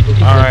 DNF. Cookies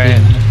got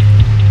Alright. DNF.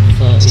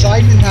 So, yeah.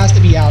 Simon has to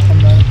be out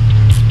from that.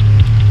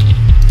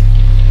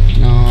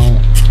 No.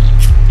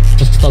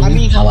 Just stop I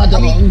mean, Tawa,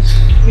 don't.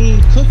 I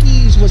mean,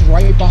 Cookies was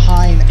right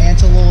behind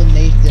Antelope and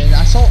Nathan.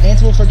 I saw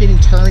Antelope start getting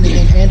turned, and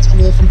then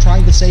Antelope from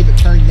trying to save it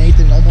turned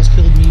Nathan and almost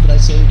killed me, but I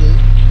saved it.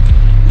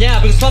 Yeah,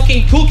 because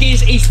fucking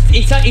cookies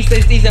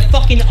is a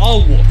fucking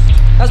owl.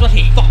 That's what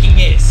he fucking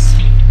is.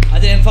 I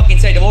didn't fucking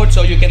say the word,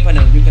 so you can pen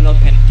him. You cannot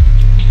pen.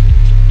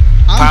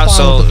 I'm Piles,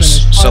 fine with the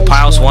finish. so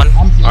Piles won?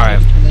 I'm fine Alright.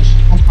 with the finish.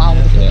 I'm fine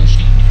with the finish.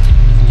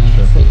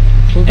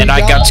 And I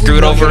got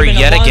screwed over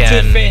yet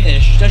again.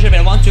 That should have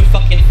been 1 to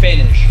fucking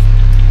finish.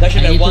 That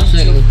should I have need been 1 to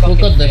check to who fucking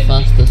got the finish.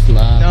 fastest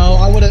lap. No,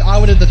 I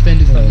would have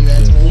defended from you,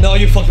 Antelope. No,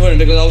 you fucking wouldn't,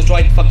 because I was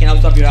right fucking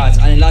out of your ass.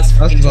 And in last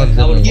fucking about turn,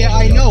 I would've- Yeah,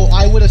 I know.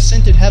 I would have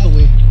sent it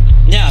heavily.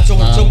 Yeah, so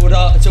would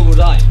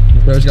I.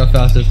 Whoever's got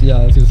fastest, yeah,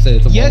 I was gonna say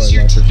it's a Yes, wall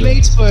your right now for sure.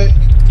 teammates,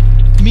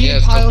 but me Yeah,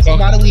 and so Piles are fuck-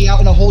 battling out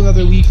in a whole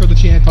other league for the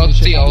championship.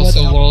 Foxy I'm also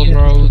letting out wall the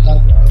road.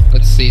 championship.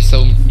 Let's see,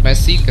 so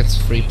Messi gets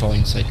 3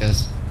 points, I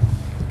guess.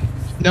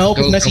 No,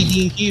 because Go Messi from-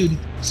 DNQ'd.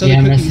 So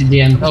Yeah, the Messi Cookies.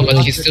 DNQ'd. No, but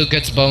he still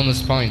gets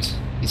bonus points.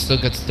 He still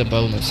gets the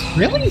bonus.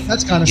 Really?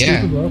 That's kind of Yeah.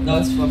 stupid, bro.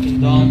 That's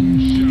fucking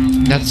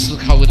dumb. That's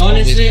how it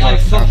Honestly, I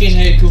always works out. fucking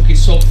hate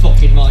Cookies so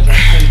fucking much. I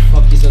think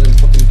Cookies are the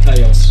fucking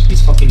chaos.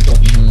 He's fucking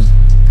dumb.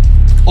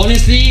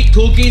 Honestly,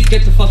 Cookies,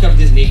 get the fuck out of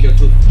this league. You're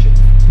too shit.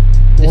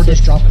 Or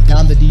just drop it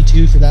down to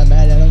D2 for that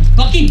mad at him.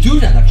 Fucking do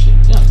that, actually.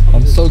 Yeah.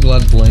 I'm so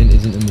glad Blaine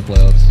isn't in the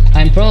playoffs.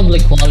 I'm probably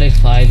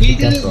qualified We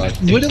because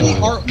didn't.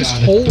 Literally, this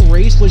whole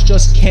race was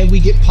just can we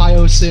get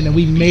Pios in, and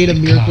we made a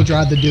miracle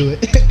drive to do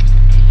it.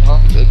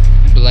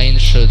 Blaine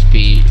should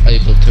be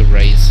able to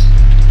race.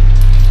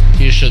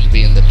 He should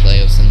be in the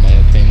playoffs, in my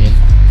opinion.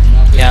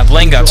 Yeah,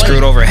 Blaine got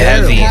screwed over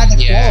heavy. Had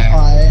to Yeah.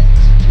 qualify.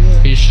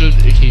 Yeah. He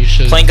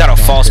should. Blaine got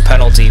a false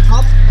penalty.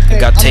 Okay,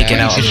 got I'm taken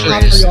pretty out in sure the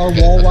top race. three are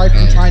wall right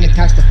from trying to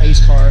catch the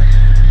pace car.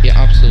 Yeah,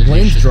 absolutely.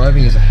 Blaine's should.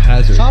 driving is a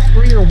hazard. Top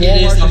 3 are wall It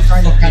is right from a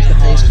trying to catch the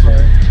fucking pace hard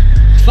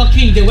car.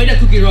 Fucking, the way that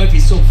Cookie Rife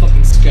is so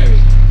fucking scary.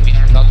 We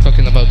are not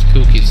talking about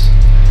cookies.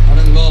 I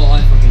don't know,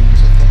 I fucking am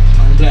so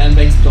fucking. I'm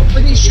Blaine stop.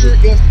 Pretty sure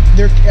if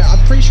they're,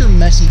 I'm pretty sure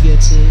Messi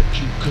gets it.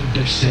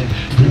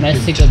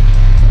 Messi got.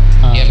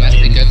 Yeah,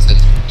 Messi gets it.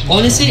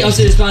 Honestly, I'll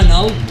say this right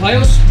now.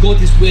 Pios got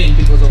this win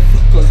because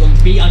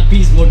of B and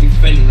P's more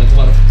defending like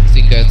what.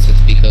 He gets it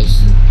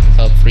because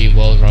top 3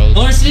 wall road.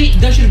 Honestly,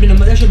 that should have been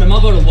another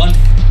 1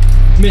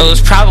 It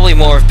was probably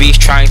more of Beast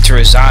trying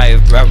to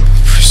survive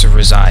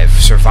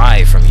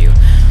from you.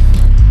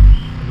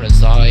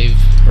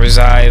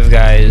 Resive,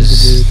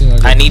 guys.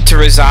 I need to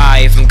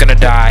resive. I'm gonna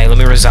die. Let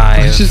me I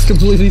resive. just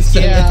completely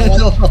said Yeah,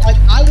 that. like,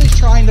 I was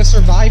trying to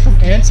survive from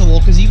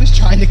Antelope because he was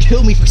trying to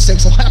kill me for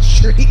 6 laps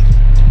straight.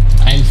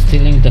 I'm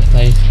stealing the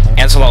pace car.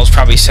 Ansel was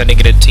probably sending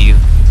it to you.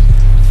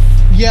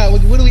 Yeah,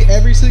 like literally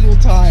every single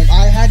time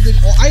I had to.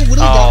 I literally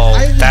Oh, got.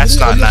 I that's literally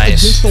not ended up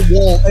nice. against the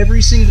wall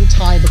every single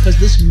time because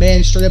this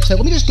man straight up said,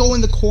 "Let me just go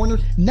in the corner,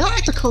 not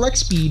at the correct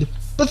speed,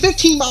 but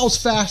 15 miles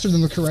faster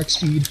than the correct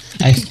speed."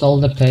 I stole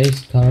the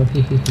pace car.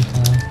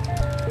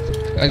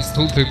 I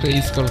stole the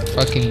pace for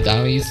fucking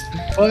dummies.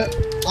 But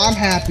I'm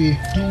happy.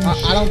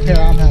 I don't care.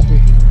 I'm happy.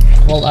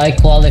 Well, I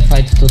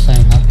qualified too, so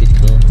I'm happy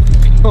too.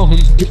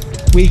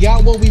 We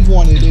got what we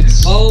wanted.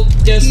 It's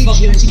guess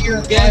fucking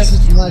guess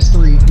last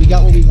 3. We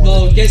got what we wanted.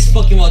 No, guess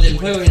fucking what? In the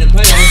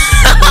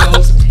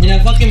playoffs, in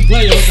a fucking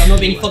playoffs, I'm not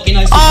being fucking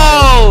nice.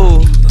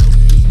 Oh!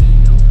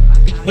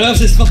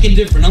 Playoffs is fucking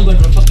different. I'm going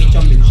for a fucking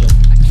championship.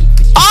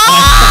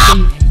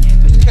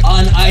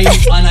 And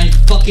I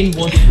fucking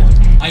want one.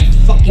 I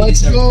fucking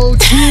Let's deserve go,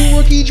 2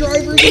 rookie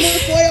drivers in the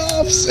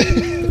playoffs.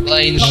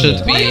 Lane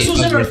should be. Pius was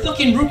never a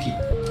fucking rookie.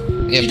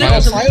 Yeah,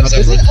 Pius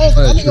is it? Oh,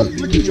 I'm a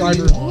rookie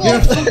driver.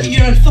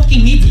 You're a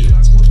fucking idiot.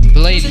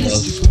 Lane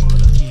was.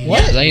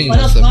 What? Lane Why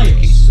not was a rookie.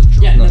 Pius?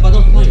 Yeah, no, but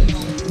not Pius.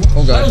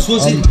 Oh god. Pius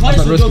was in. I'm Pius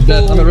at would risk go of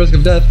death. for. I'm at risk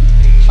of death.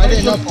 I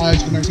didn't know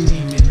Pius was in our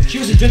season. She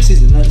was in drag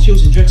season. She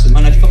was in drag season.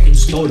 Man, I fucking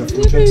stole her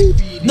from drag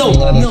season. No.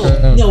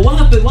 What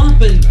happened?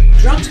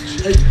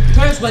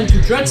 Pius went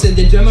to drag season,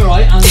 then to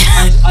MRI, and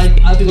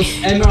because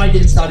MRI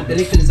didn't start, the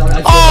didn't start.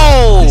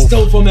 I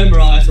stole from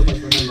MRI. I stole from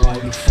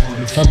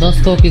MRI. So does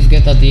Cookies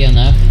get a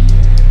DNF?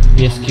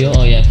 BSQ?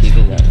 Oh yeah, he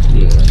did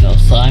actually. No,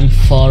 so I'm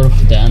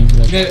 4th then.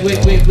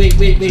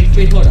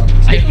 Wait, hold on.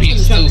 I've been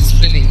still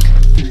spinning.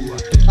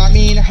 I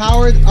mean, how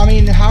are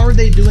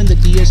they doing the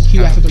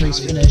DSQ after the race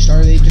finished?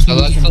 Are they just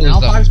moving from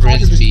Alpine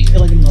spot or just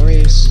killing them in the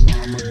race?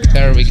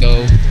 There we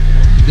go.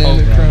 Damn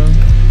it, Crown.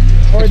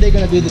 Or are they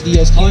gonna do the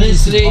DSQ?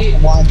 Honestly,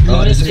 Stop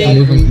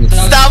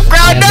Stop,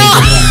 Crown, no!